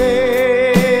feet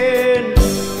again.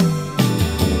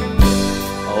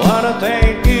 I wanna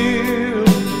thank you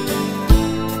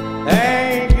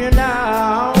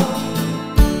now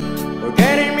for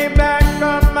getting me back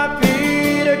on my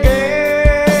feet again.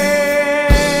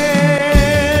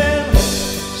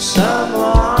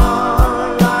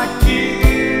 Someone like you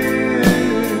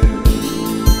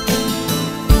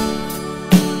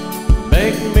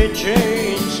make me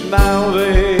change my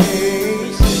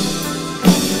ways.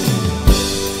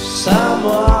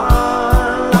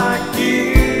 Someone like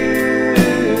you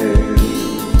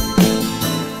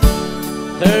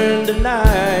turn the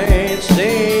nights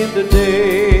into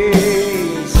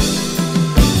days.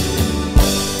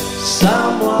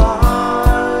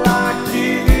 Someone like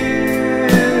you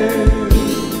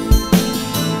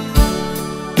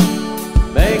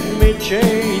make me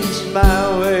change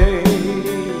my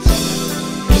ways.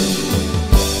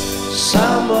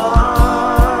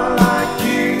 Someone like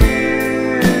you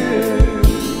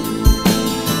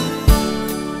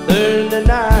turn the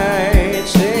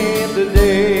nights into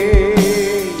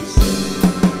days.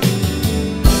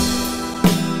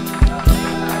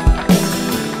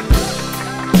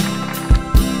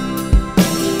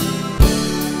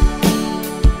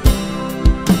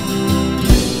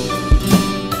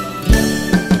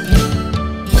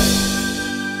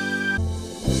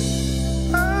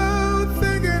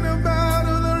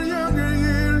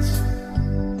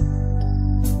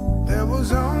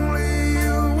 Only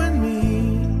you and me.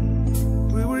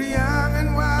 We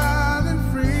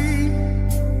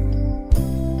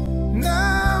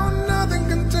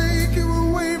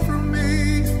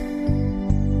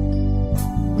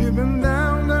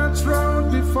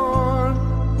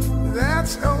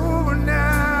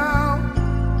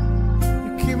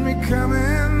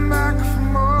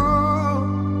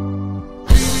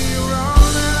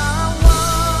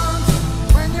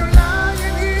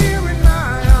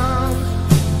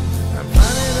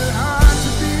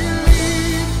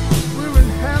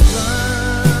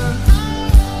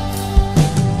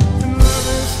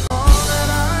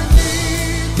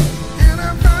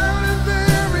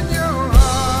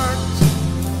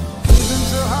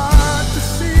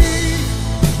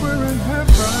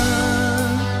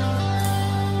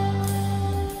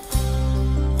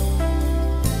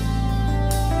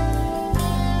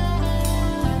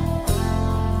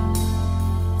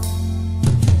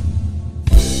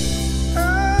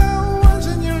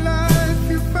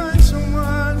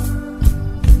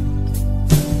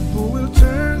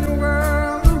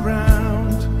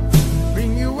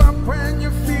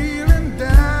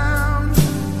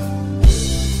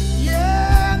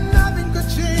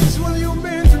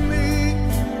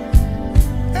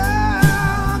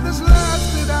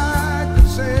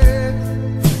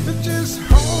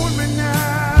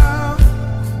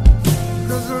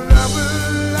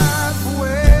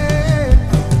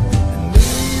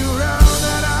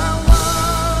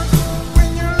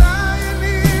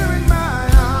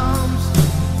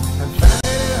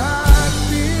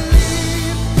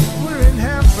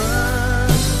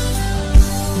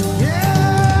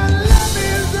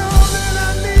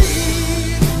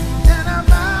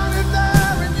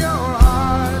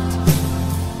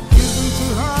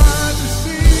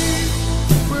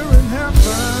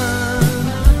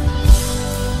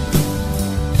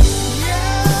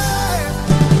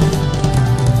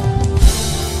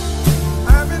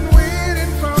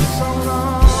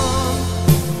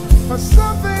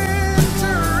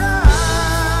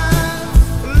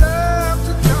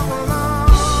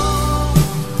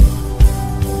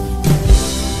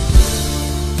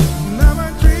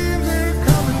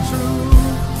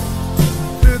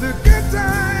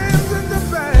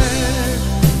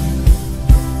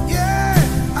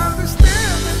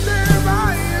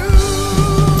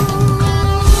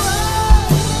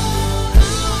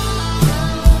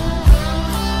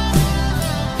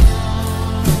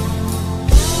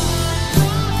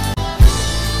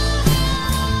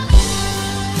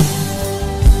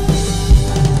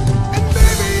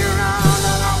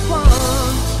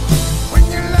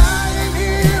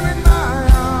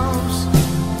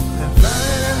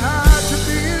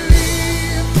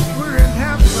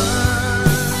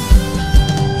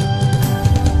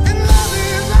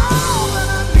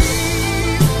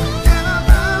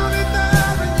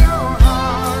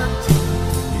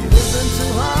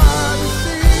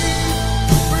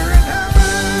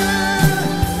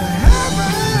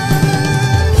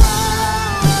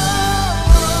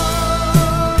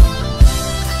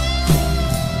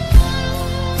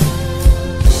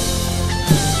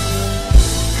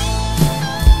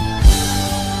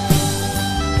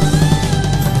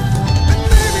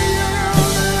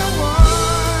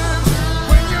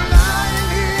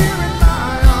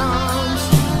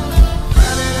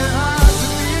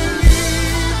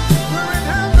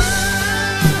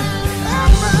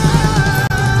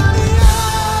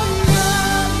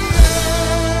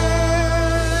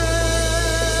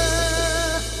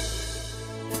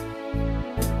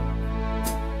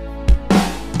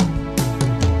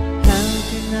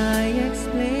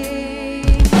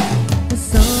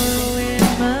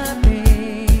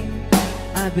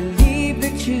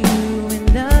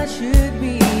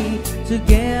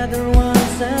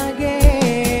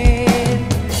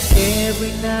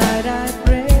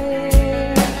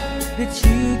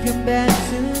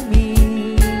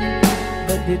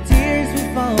The tears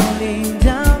were falling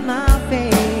down my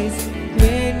face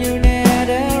when you're not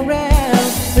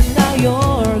around. But now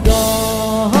you're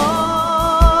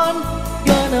gone,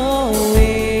 gone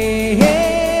away.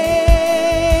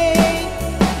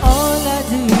 All I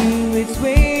do is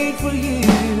wait for you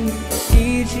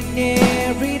each and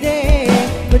every day.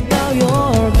 But now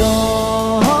you're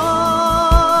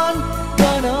gone,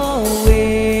 gone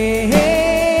away.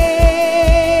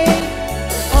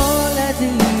 All I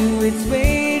do is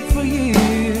wait for you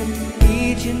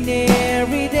each and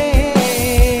every day.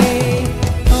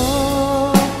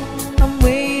 Oh, I'm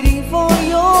waiting for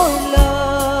your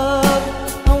love.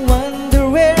 I wonder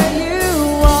where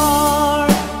you are.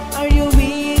 Are you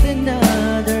with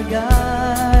another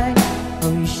guy?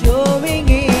 Are you showing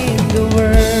in the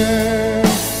world?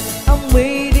 I'm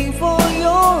waiting for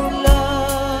your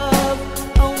love.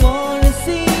 I wanna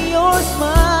see your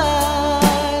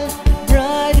smile,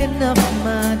 brighten up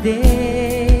my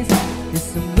days.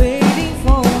 Yes, I'm waiting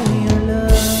for your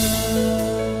love.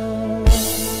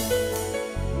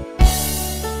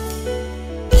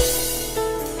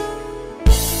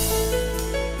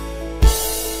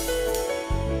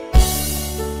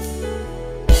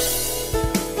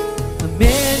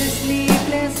 Many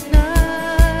sleepless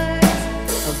nights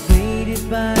I've waited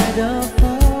by the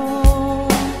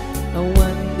phone. I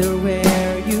wonder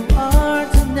where you are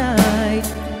tonight.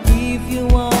 If you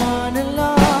want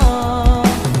along,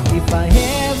 if I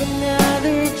have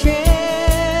another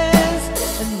chance,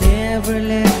 I'll never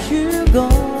let you go.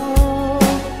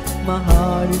 My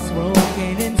heart is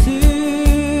broken in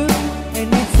two, and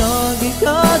it's all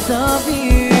because of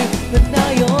you. But now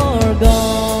you're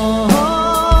gone,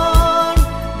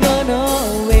 gone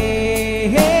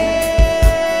away.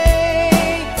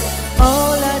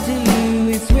 All I do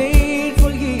is wait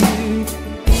for you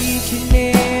each and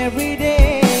every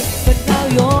day. But now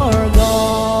you're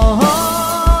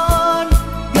gone,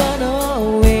 gone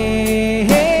away.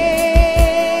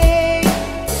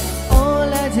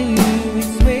 All I do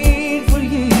is wait for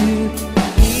you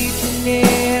each and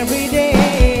every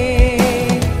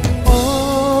day.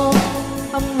 Oh,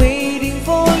 I'm waiting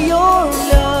for your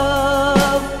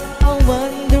love. I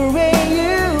wonder where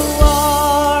you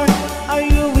are. Are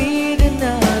you with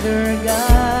another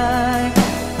guy?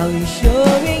 How you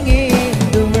showing in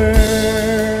the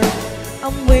world?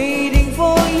 I'm waiting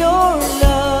for your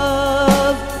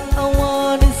love. I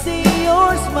wanna see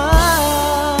your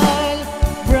smile,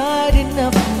 brighten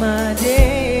up my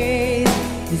days.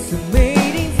 Yes, I'm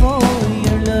waiting for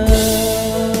your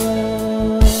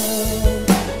love.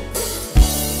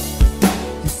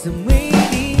 Yes, I'm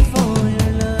waiting for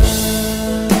your love.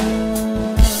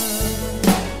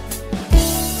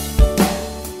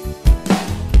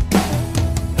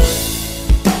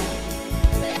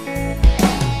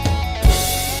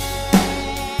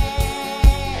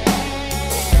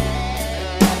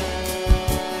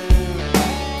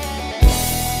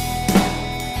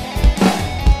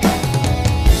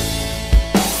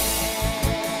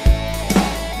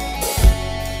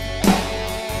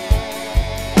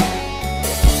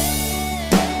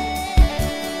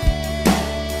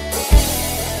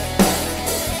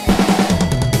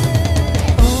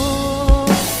 Oh,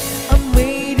 I'm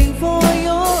waiting for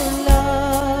your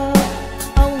love.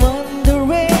 I wonder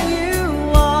where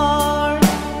you are.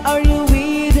 Are you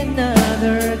with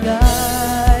another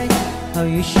guy? Are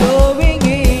you showing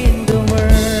in the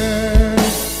world?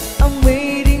 I'm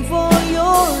waiting for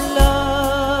your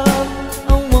love.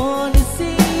 I wanna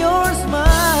see your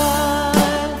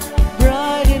smile,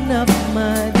 brighten up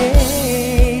my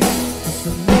days. Yes,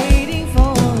 I'm waiting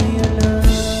for your love.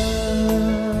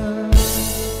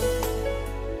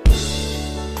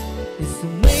 Yes,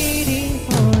 I'm waiting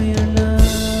for your love.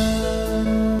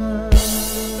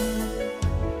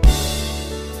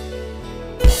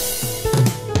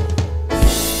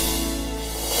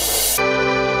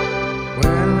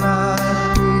 When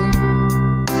I feel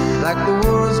like the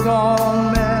world's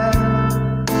gone mad,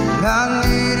 and I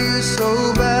need you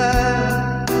so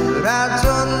bad, but I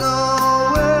don't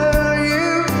know where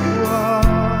you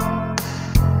are.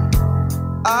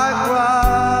 I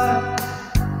cry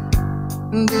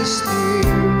these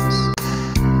tears.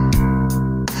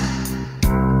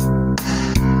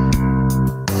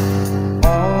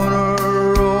 On a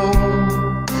road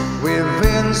we've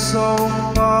been so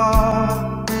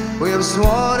far, we've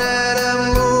sworn at a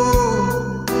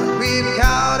moon, we've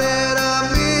counted a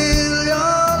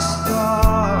million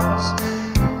stars.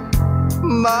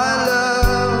 My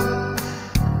love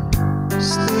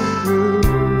still true.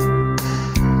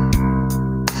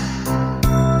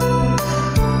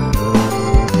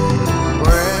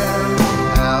 When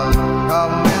have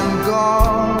come and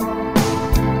gone,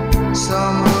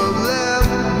 some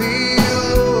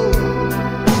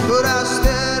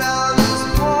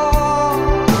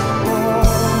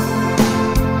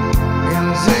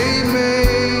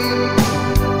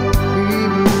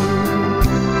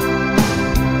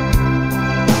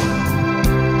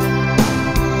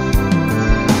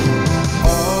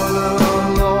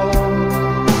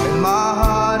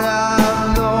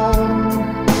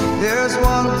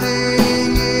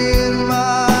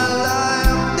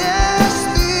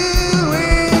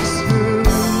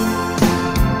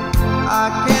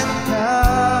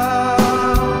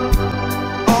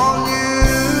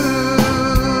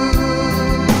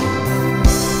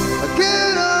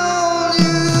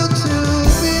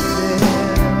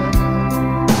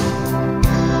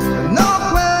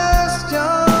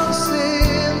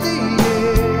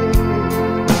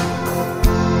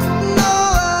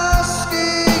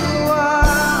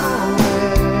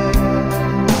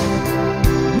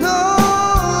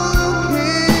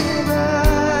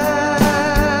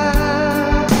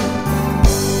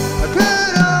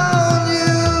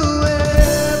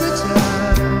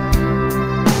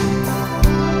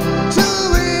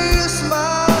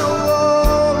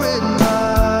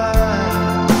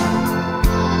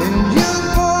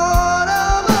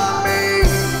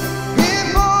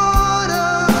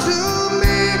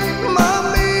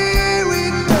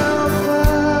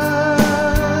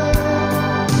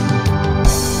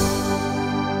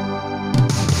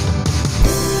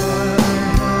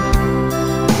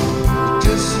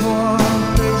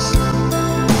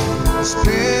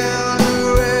spend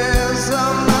the rest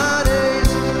of my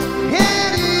days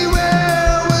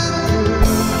anywhere with you,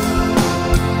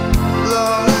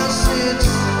 long as it's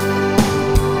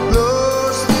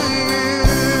close to you.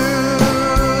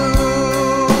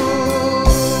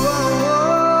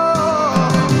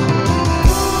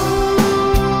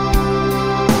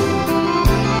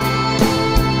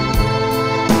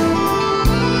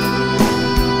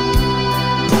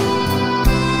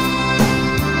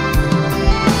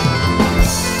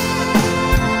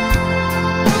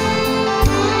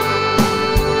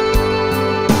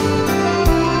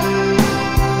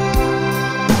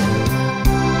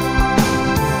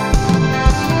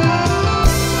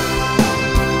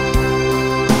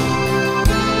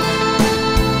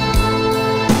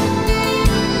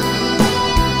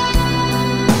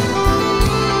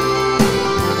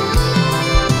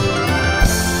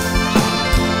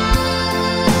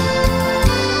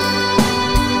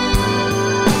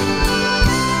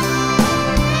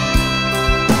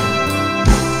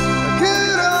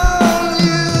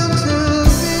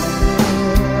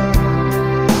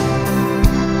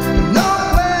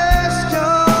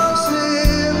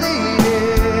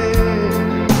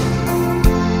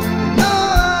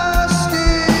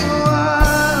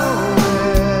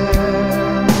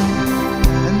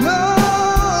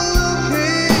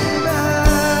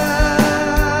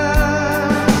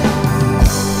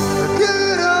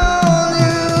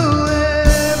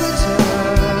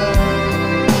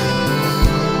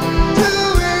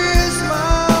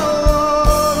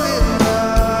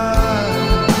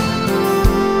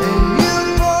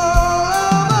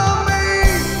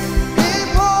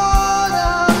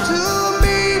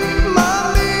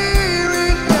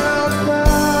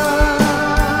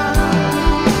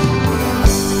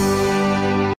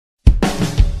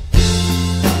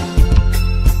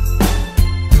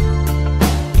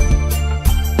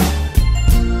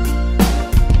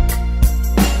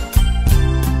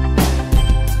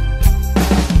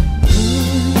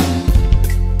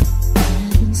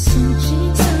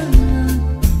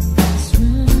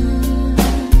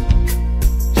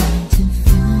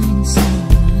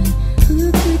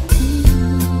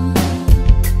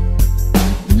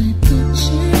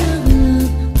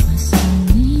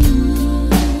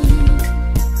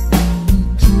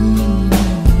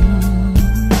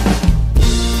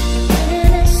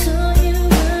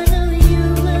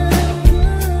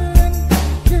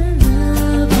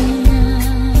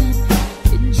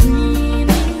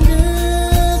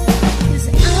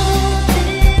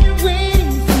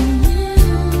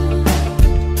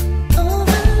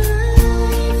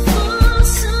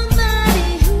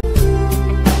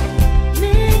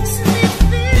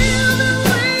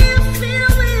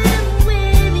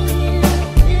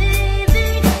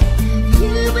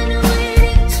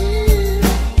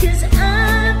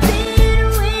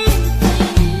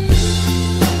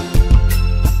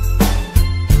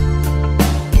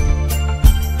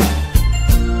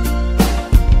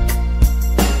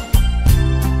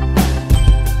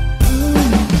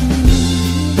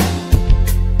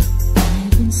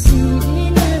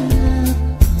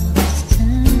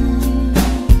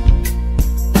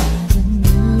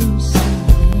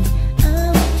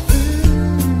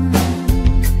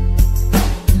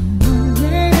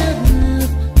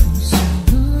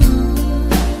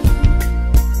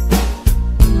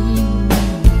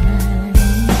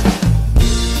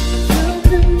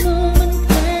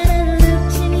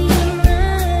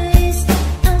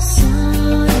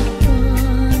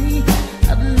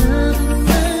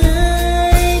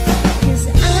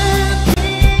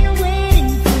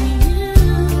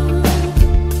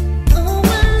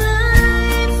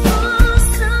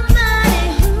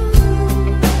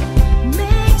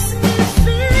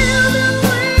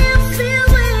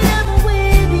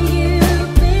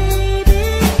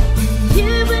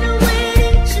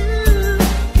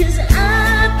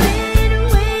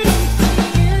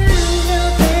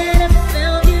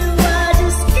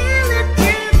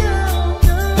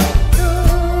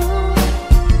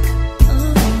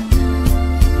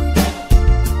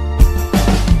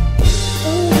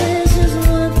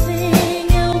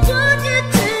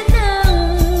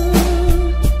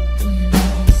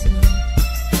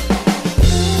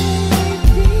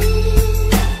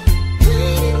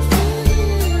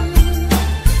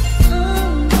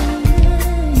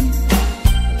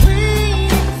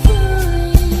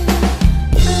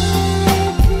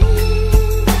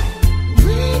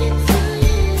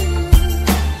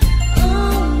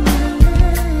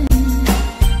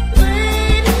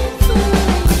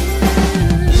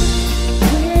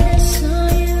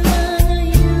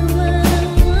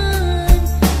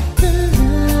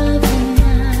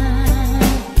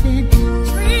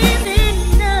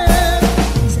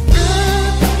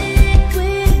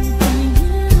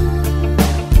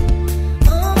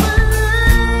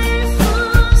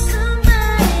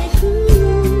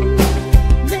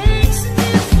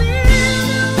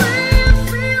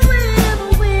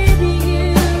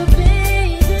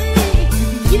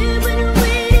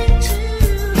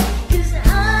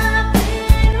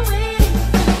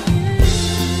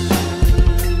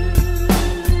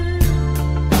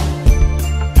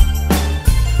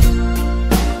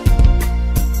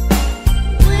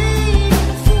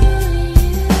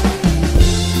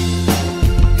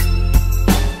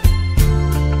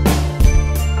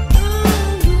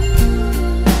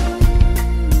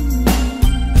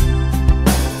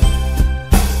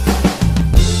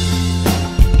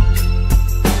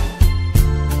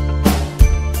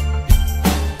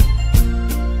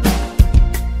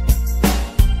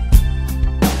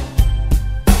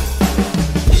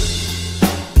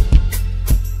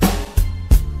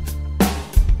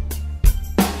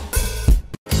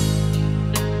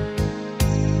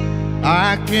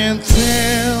 I can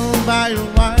tell by your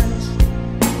eyes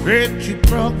that you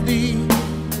probably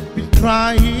been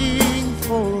crying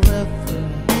forever.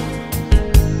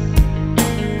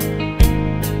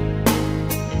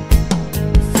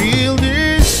 Feel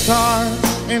the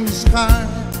stars in the sky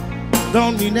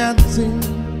don't mean nothing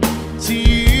to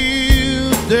you,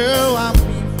 though I'm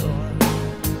before.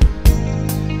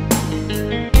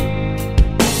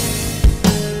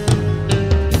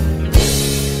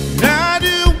 Now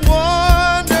do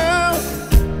wanna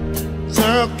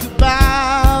talk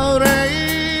about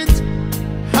it,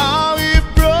 how it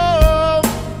broke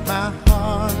my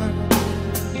heart.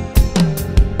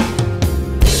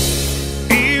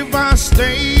 If I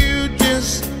stay you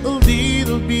just a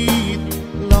little bit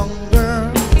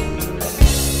longer,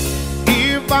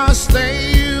 if I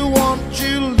stay you, won't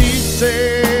you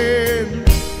listen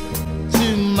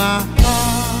to my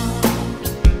heart?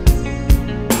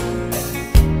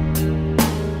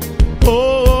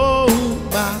 Oh,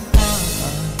 my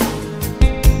heart.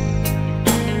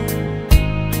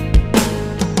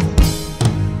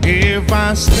 If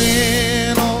I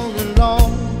stand all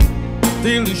alone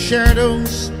till the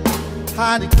shadows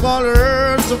hide the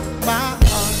colors of my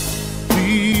heart,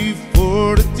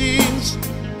 before the things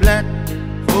black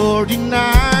for the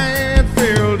night,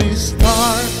 feel the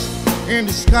stars in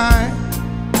the sky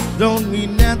don't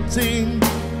mean nothing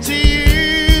to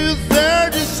you, they're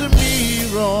just a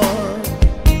mirror.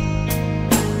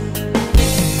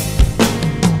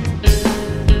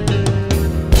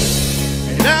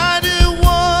 And I do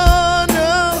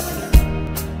wanna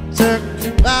talk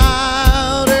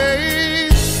about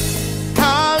it,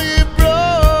 how you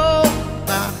broke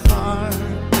my heart.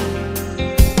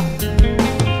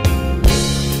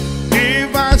 If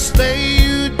I stay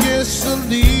you just a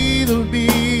little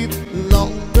bit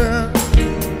longer,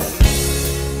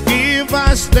 if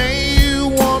I stay you,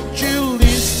 won't you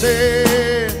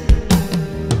listen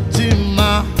to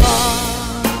my heart?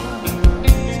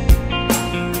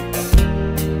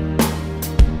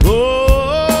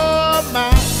 Oh,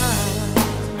 my heart.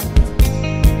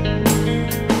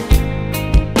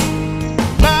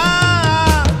 My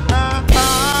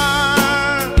heart.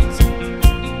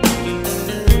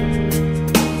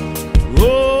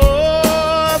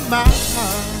 Oh, my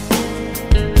heart.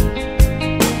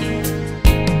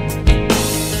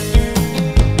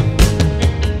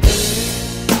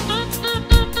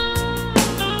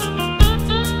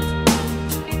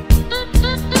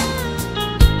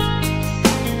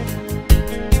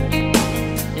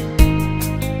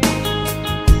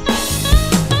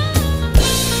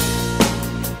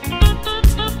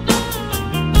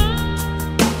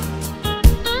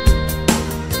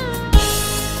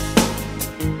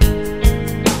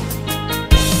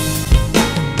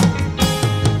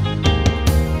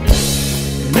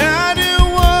 Now do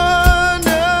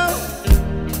wanna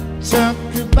talk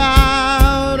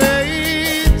about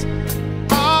it,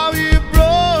 how you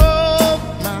broke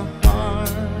my heart.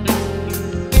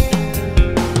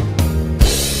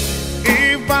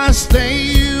 If I stay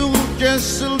you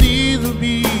just a little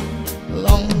bit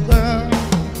longer,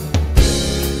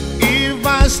 if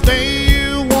I stay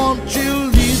you, won't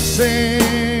you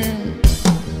listen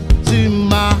to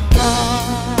my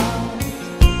heart?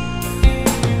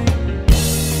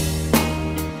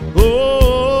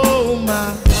 Oh, my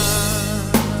heart.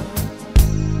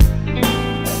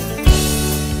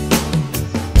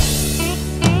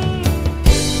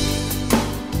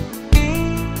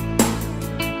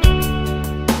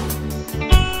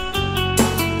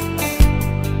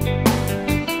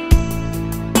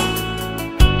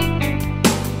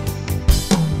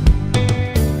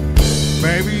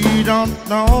 Maybe you don't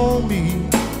know me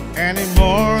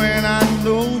anymore, and I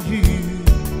know you.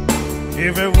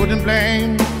 If I wouldn't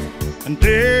blame, and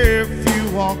if you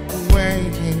walk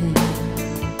away,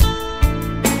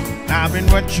 I've been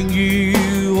watching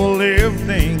you all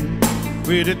evening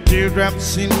with the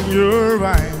teardrops in your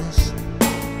eyes,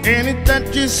 and it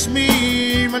touches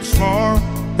me much more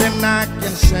than I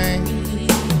can say.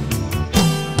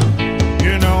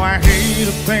 You know I hate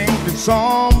to think that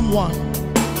someone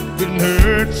can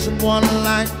hurt someone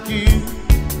like you,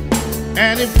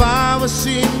 and if I was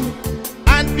in,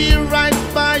 I'd be right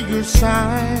by your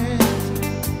side.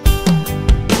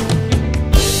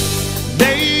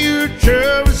 Lay your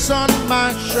cherries on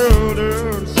my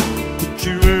shoulders, put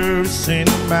your ears in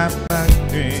my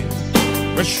pocket,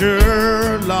 brush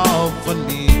your love for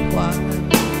me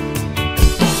wide.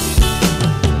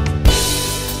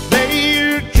 Lay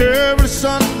your cherries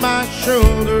on my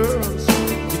shoulders,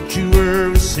 put your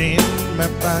ears in my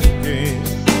pocket,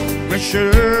 brush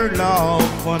your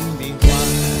love on me wide.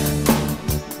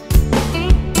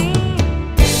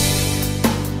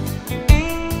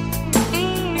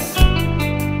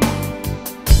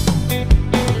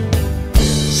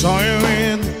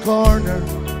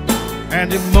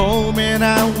 And the moment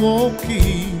I woke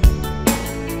in,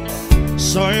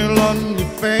 saw your lonely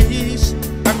face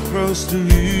across the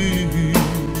room.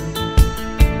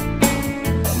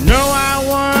 No, I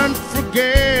won't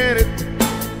forget it,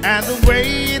 and the way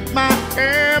it might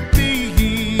have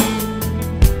been.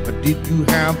 But did you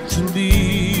have to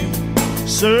leave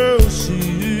so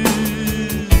soon?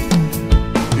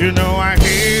 You know I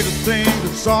hate to think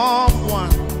that someone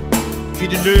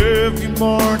could love you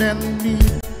more than me.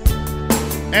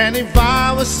 And if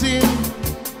I was in,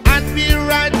 I'd be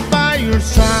right by your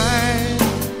side.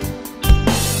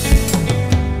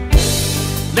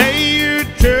 Lay your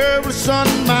troubles on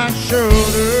my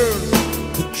shoulders,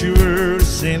 put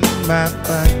yours in my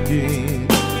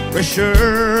pocket, rest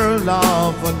your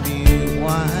love on me,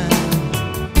 why?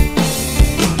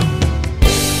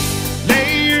 Lay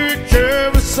your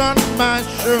troubles on my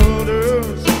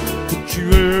shoulders, put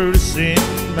yours in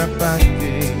my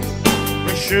pocket,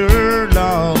 rest your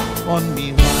love on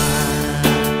me, why?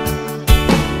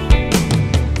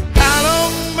 How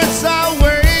long must I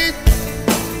wait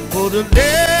for the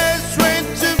last rain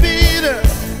to beat her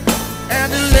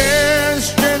and the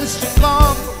last chance to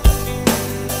come?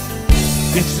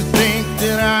 It's to think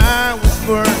that I was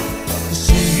born to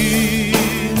see.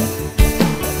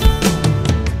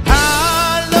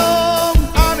 How long,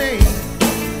 honey,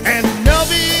 and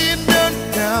loving don't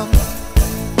count.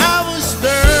 I was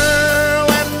there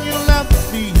when you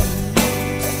left me,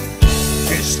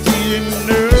 just didn't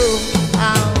know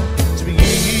how to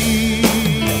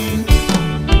begin.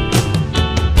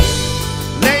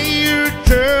 Lay your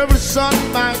troubles on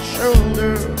my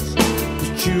shoulders,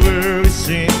 put yours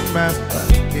in my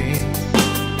pocket,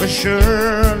 but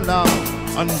sure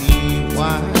love on me,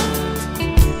 why?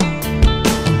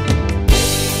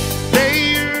 Lay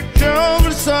your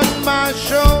troubles on my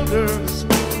shoulders,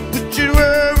 put your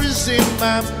worries in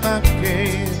my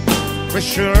pocket, but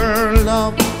sure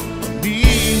love on me,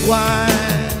 why?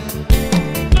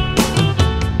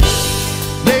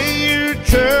 Lay your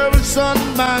troubles on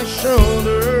my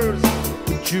shoulders,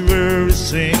 put your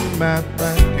worries in my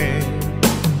pocket,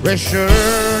 rest your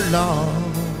love.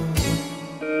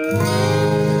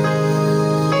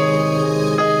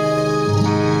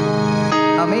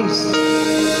 Amazing.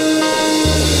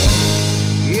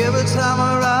 Every time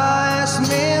our eyes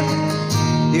meet,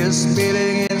 you're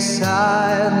spilling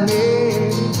inside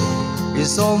me.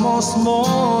 It's almost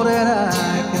more than I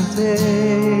can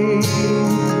take.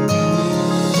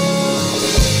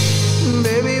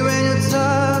 Baby, when you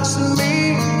touch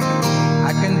me,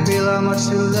 I can feel how much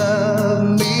you love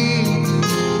me,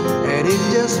 and it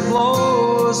just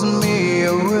blows me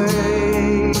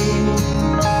away.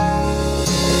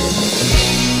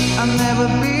 I've never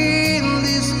been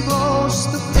this close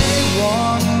to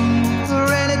anyone or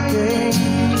anything.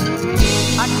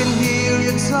 I can hear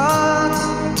your thoughts,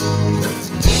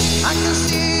 I can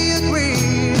see your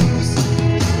dreams.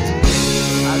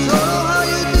 I don't know how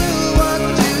you do what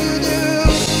you do.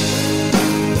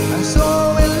 I'm so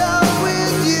in love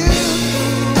with you.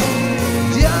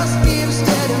 Just keeps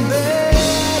getting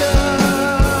better.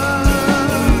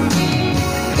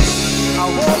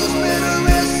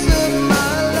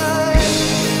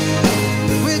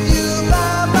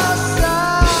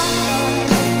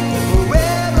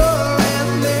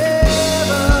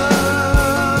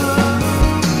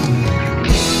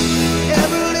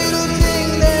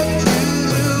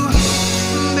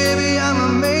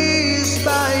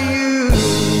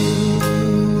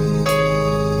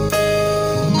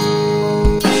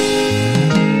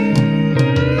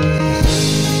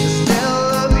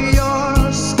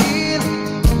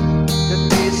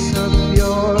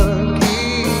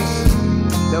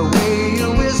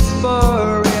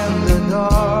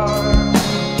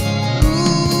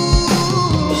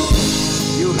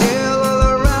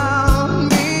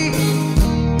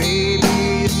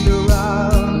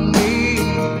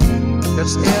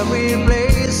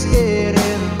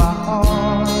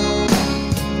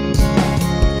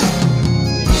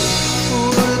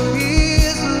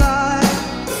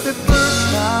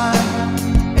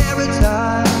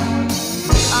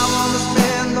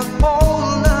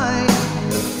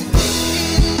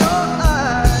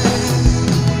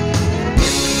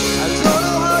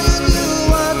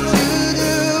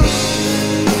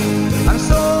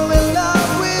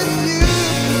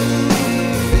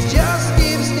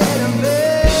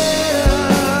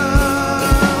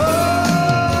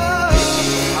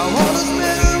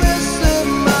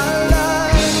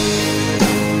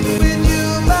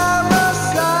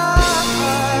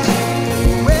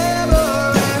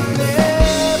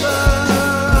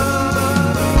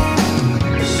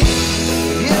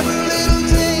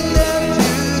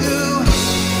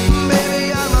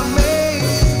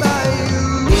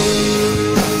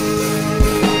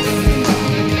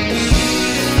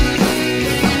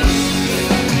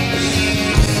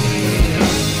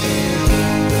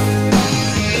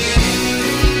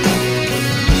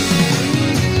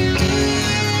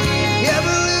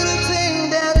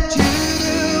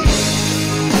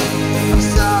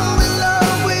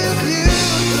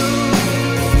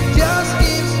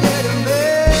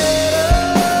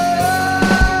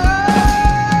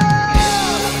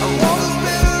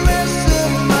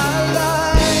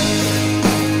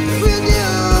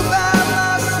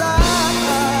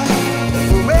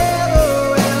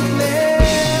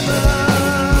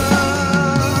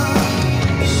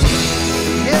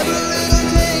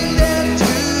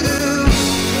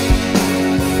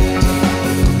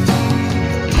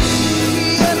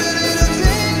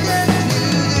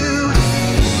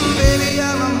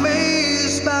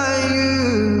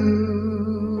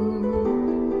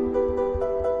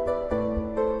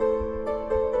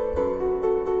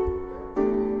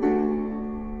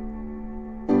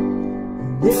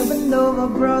 Never know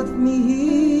what brought me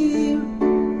here.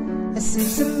 As if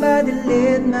somebody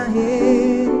led my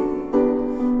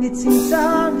hand. It seems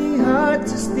only hard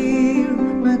to steer.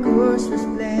 My course was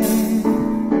planned.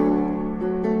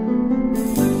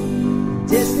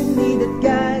 Destiny that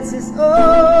guides us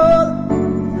all,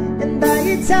 and by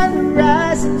its time we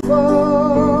rise and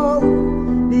fall,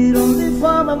 but only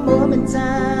for a moment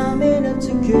time, enough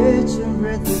to catch your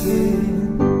breath again.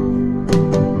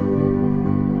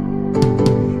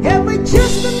 And we're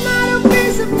just another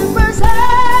piece of the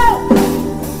puzzle,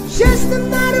 just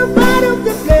another part of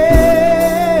the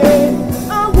play.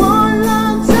 Our one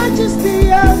love touches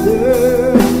the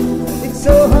other. It's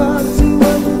so hard to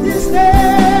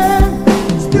understand.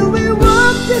 Still we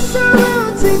walk this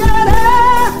around together.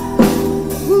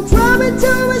 We'll try it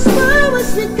to as far as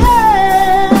we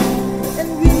can, and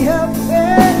we have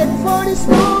waited for this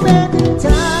moment in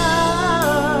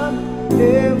time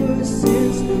ever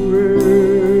since the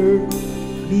world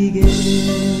began.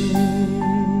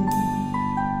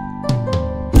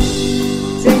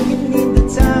 Taking in the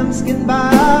times gone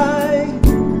by,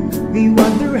 we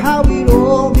wonder how it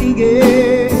all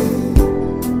began.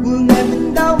 We'll never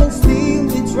know and still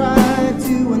we try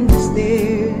to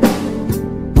understand.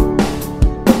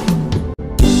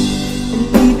 And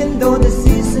even though the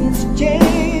seasons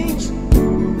change,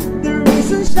 the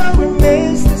reason shall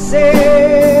remains the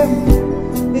same.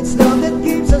 It's love that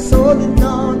keeps us holding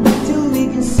on till we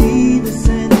can see the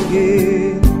sun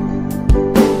again.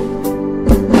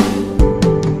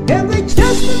 And we're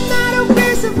just another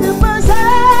piece of the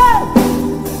puzzle,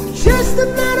 just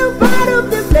another part of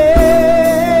the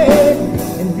play,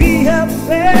 and we have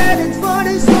waited for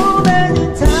this moment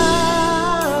in time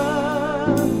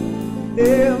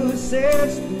ever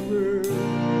since the world.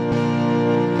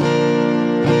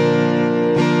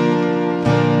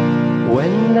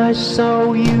 When I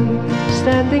saw you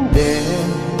standing there,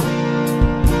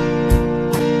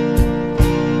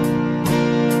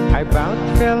 I about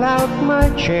fell out my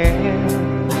chair.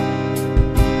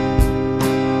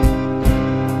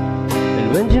 And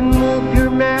when you move your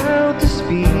mouth to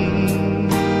speak,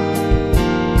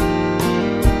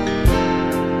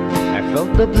 I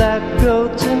felt the blood go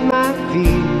to my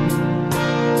feet.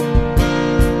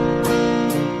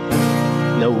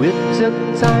 Now it took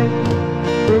time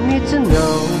for me to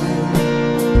know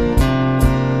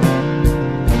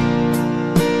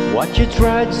what you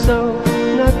tried so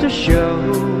not to show.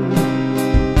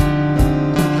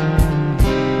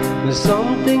 There's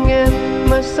something in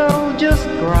my soul just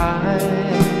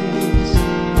cries.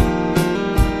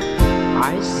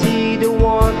 I see the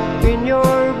one in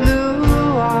your blue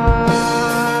eyes.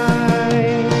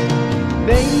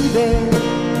 Baby,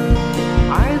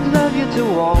 I'd love you to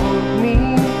want me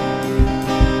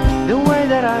the way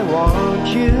that I want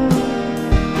you,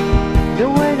 the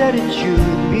way that it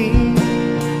should be.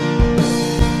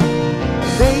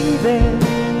 Baby,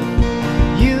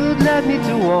 you'd let me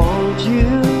to want you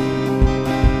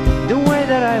the way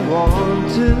that I want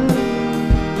to,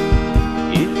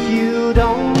 if you'd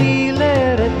only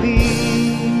let it be.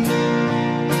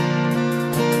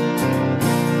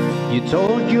 You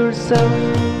told yourself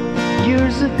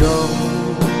years ago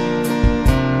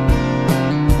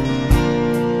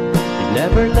you'd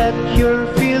never let your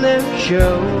feelings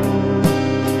show.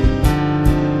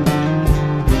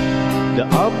 The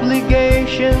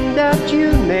obligation that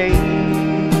you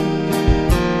made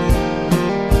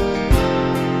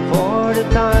for the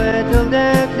title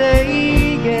that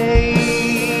they gave.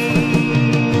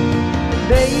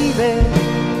 Baby,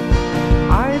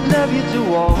 I'd love you to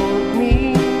want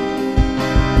me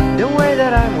the way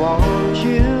that I want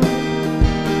you,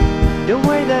 the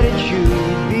way that it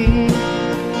should be.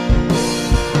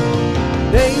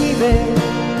 Baby,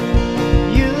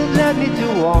 you'd let me to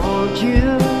want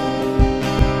you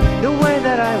the way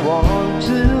that I want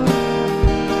to,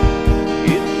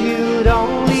 if you'd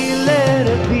only let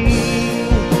it be.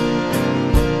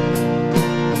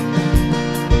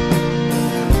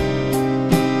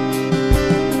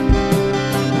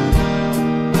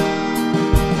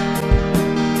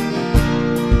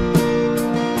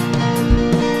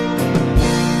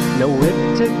 Now it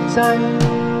took time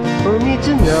for me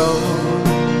to know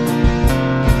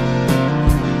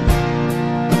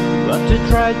what you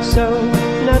tried so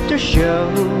not to show.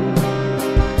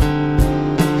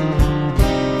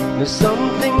 There's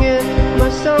something in my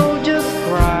soul just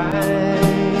cries.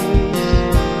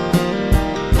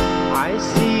 I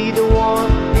see the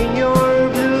one in your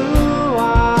blue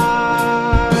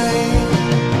eyes.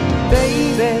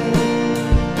 Baby,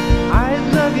 I'd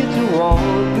love you to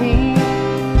want me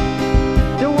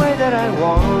the way that I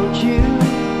want you,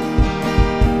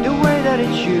 the way that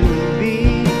it should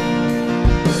be.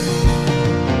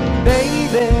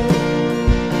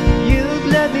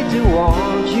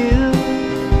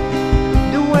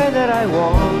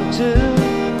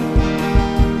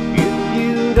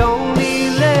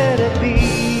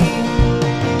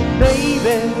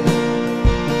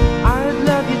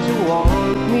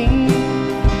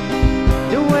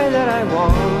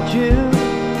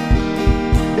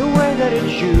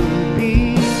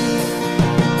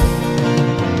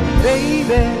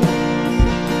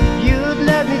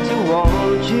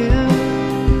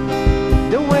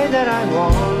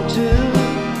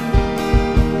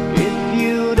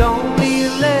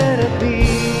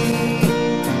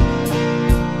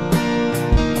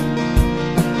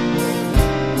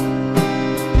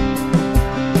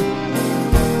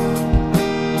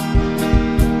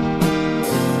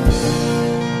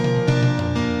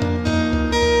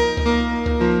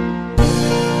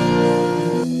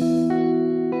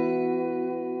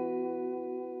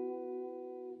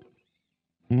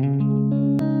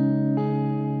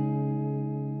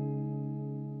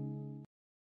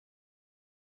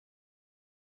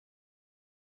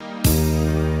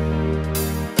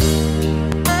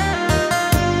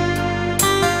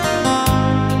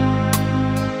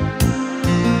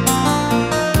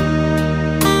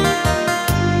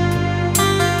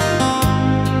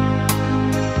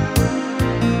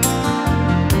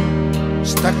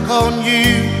 stuck on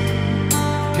you.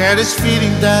 Get this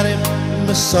feeling that in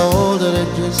my soul that I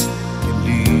just can't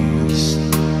lose.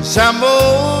 So I'm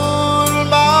on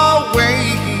my way.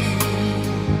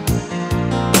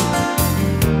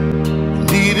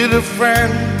 Needed a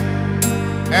friend,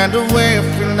 and the way I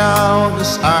feel now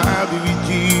is I'll be with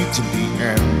you to the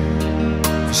end.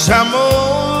 'Cause I'm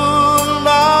on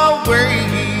my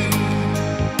way.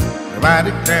 I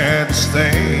declare to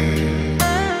stay.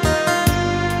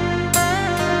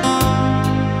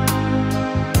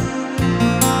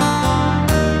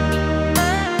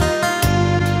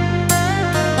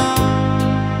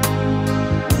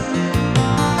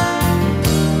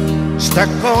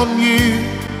 Stuck on you,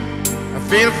 I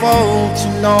feel for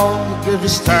too long. Give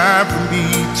it's time for me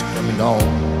to come on.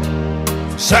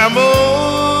 'Cause I'm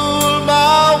on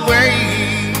my way.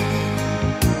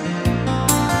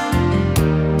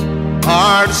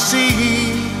 Hard to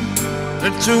see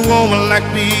that a woman like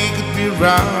me could be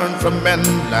around for men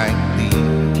like me.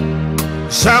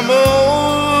 'Cause I'm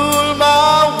on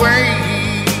my way.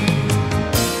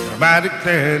 I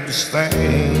declare to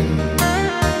stay.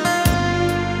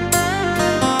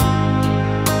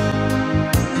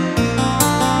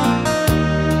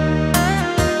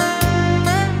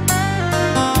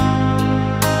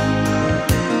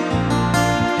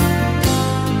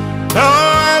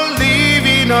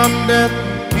 On that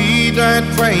midnight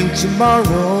train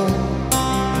tomorrow,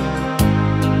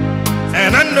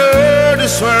 and I know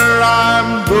this where I'm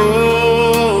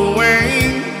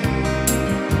going.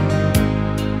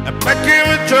 I pack in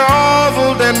with travel,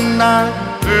 then I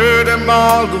heard them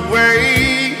all the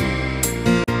way.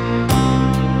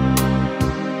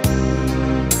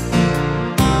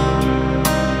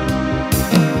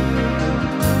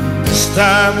 This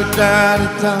time without a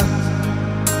doubt,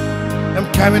 I'm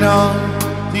coming on.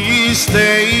 These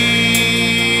days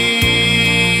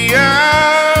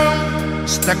I'm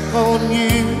stuck on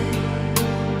you.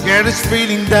 Get this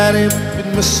feeling that in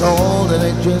my soul that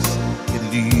I just can't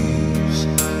lose.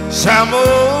 So I'm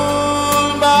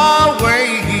on my way.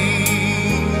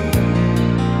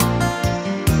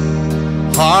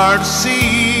 Hard to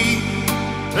see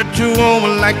that a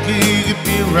woman like you could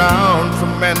be around for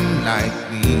men like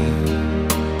me.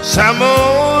 So I'm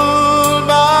on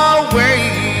my way.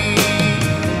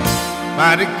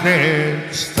 I declare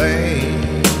to stay.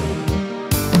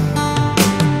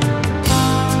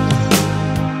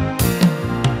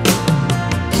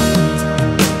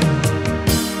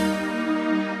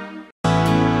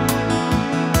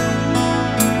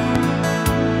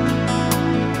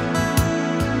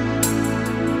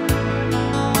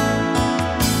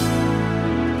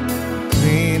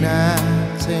 When I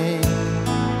think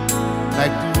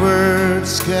like the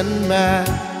words can match,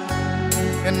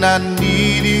 and I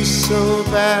need you so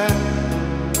bad,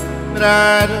 but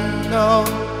I don't know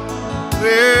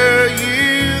where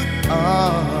you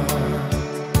are.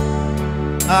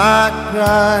 I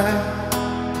cry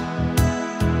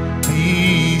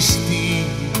these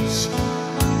tears.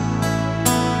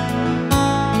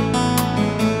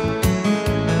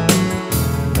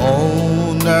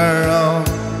 On our own,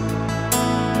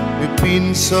 we've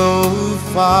been so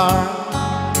far.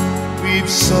 We've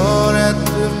soared at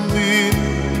the moon,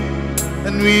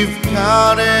 and we've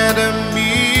counted a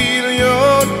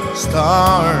million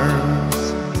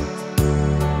stars.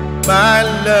 My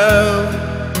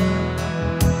love,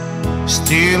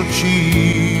 still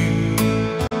true.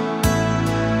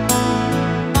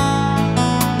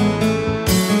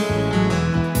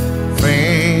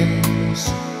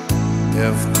 Friends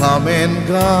have come and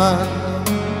gone.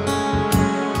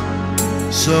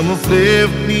 Some have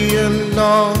left me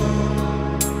alone.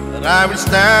 I was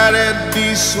not at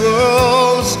these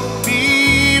walls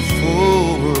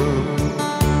before.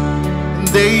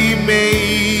 They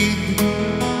made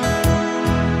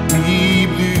me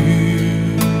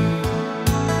blue.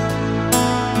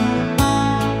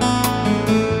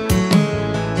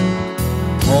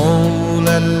 All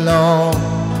along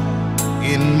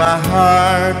in my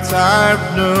heart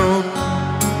I've known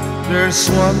there's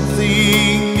one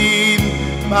thing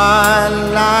in my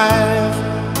life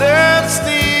that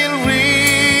still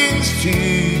rings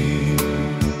true.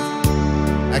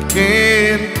 I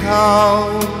can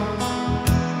count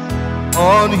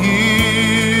on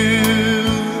you.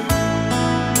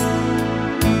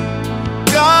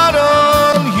 Count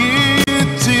on you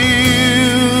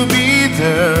to be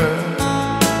there.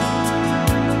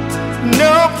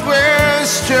 No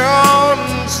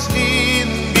questions in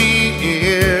the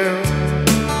air.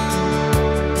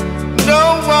 No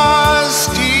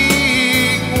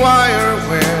asking why or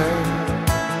where.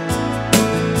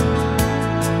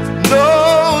 No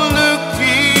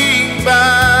looking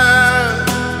back.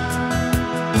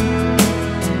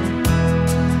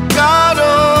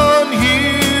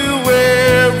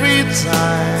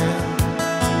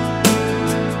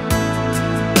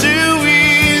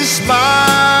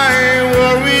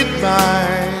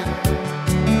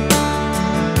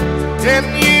 Can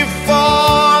you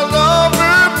fall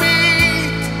over me?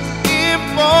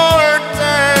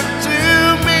 Important to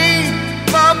me,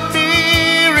 my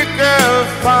miracle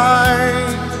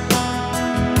find.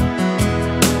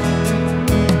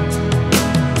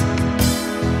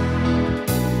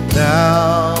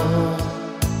 Now,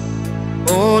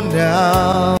 oh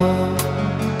now,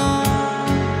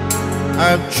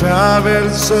 I've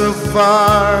traveled so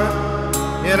far,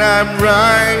 and I'm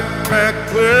right back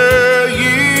where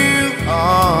you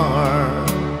are.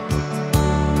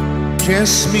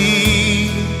 Just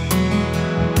me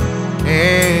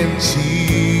and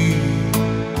you.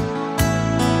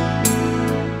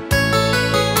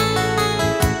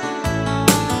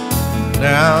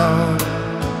 Now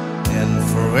and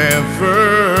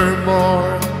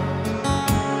forevermore,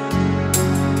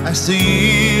 as the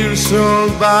years roll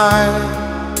by,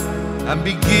 I'm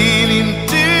beginning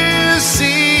to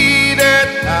see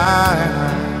that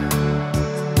I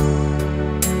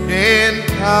can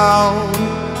count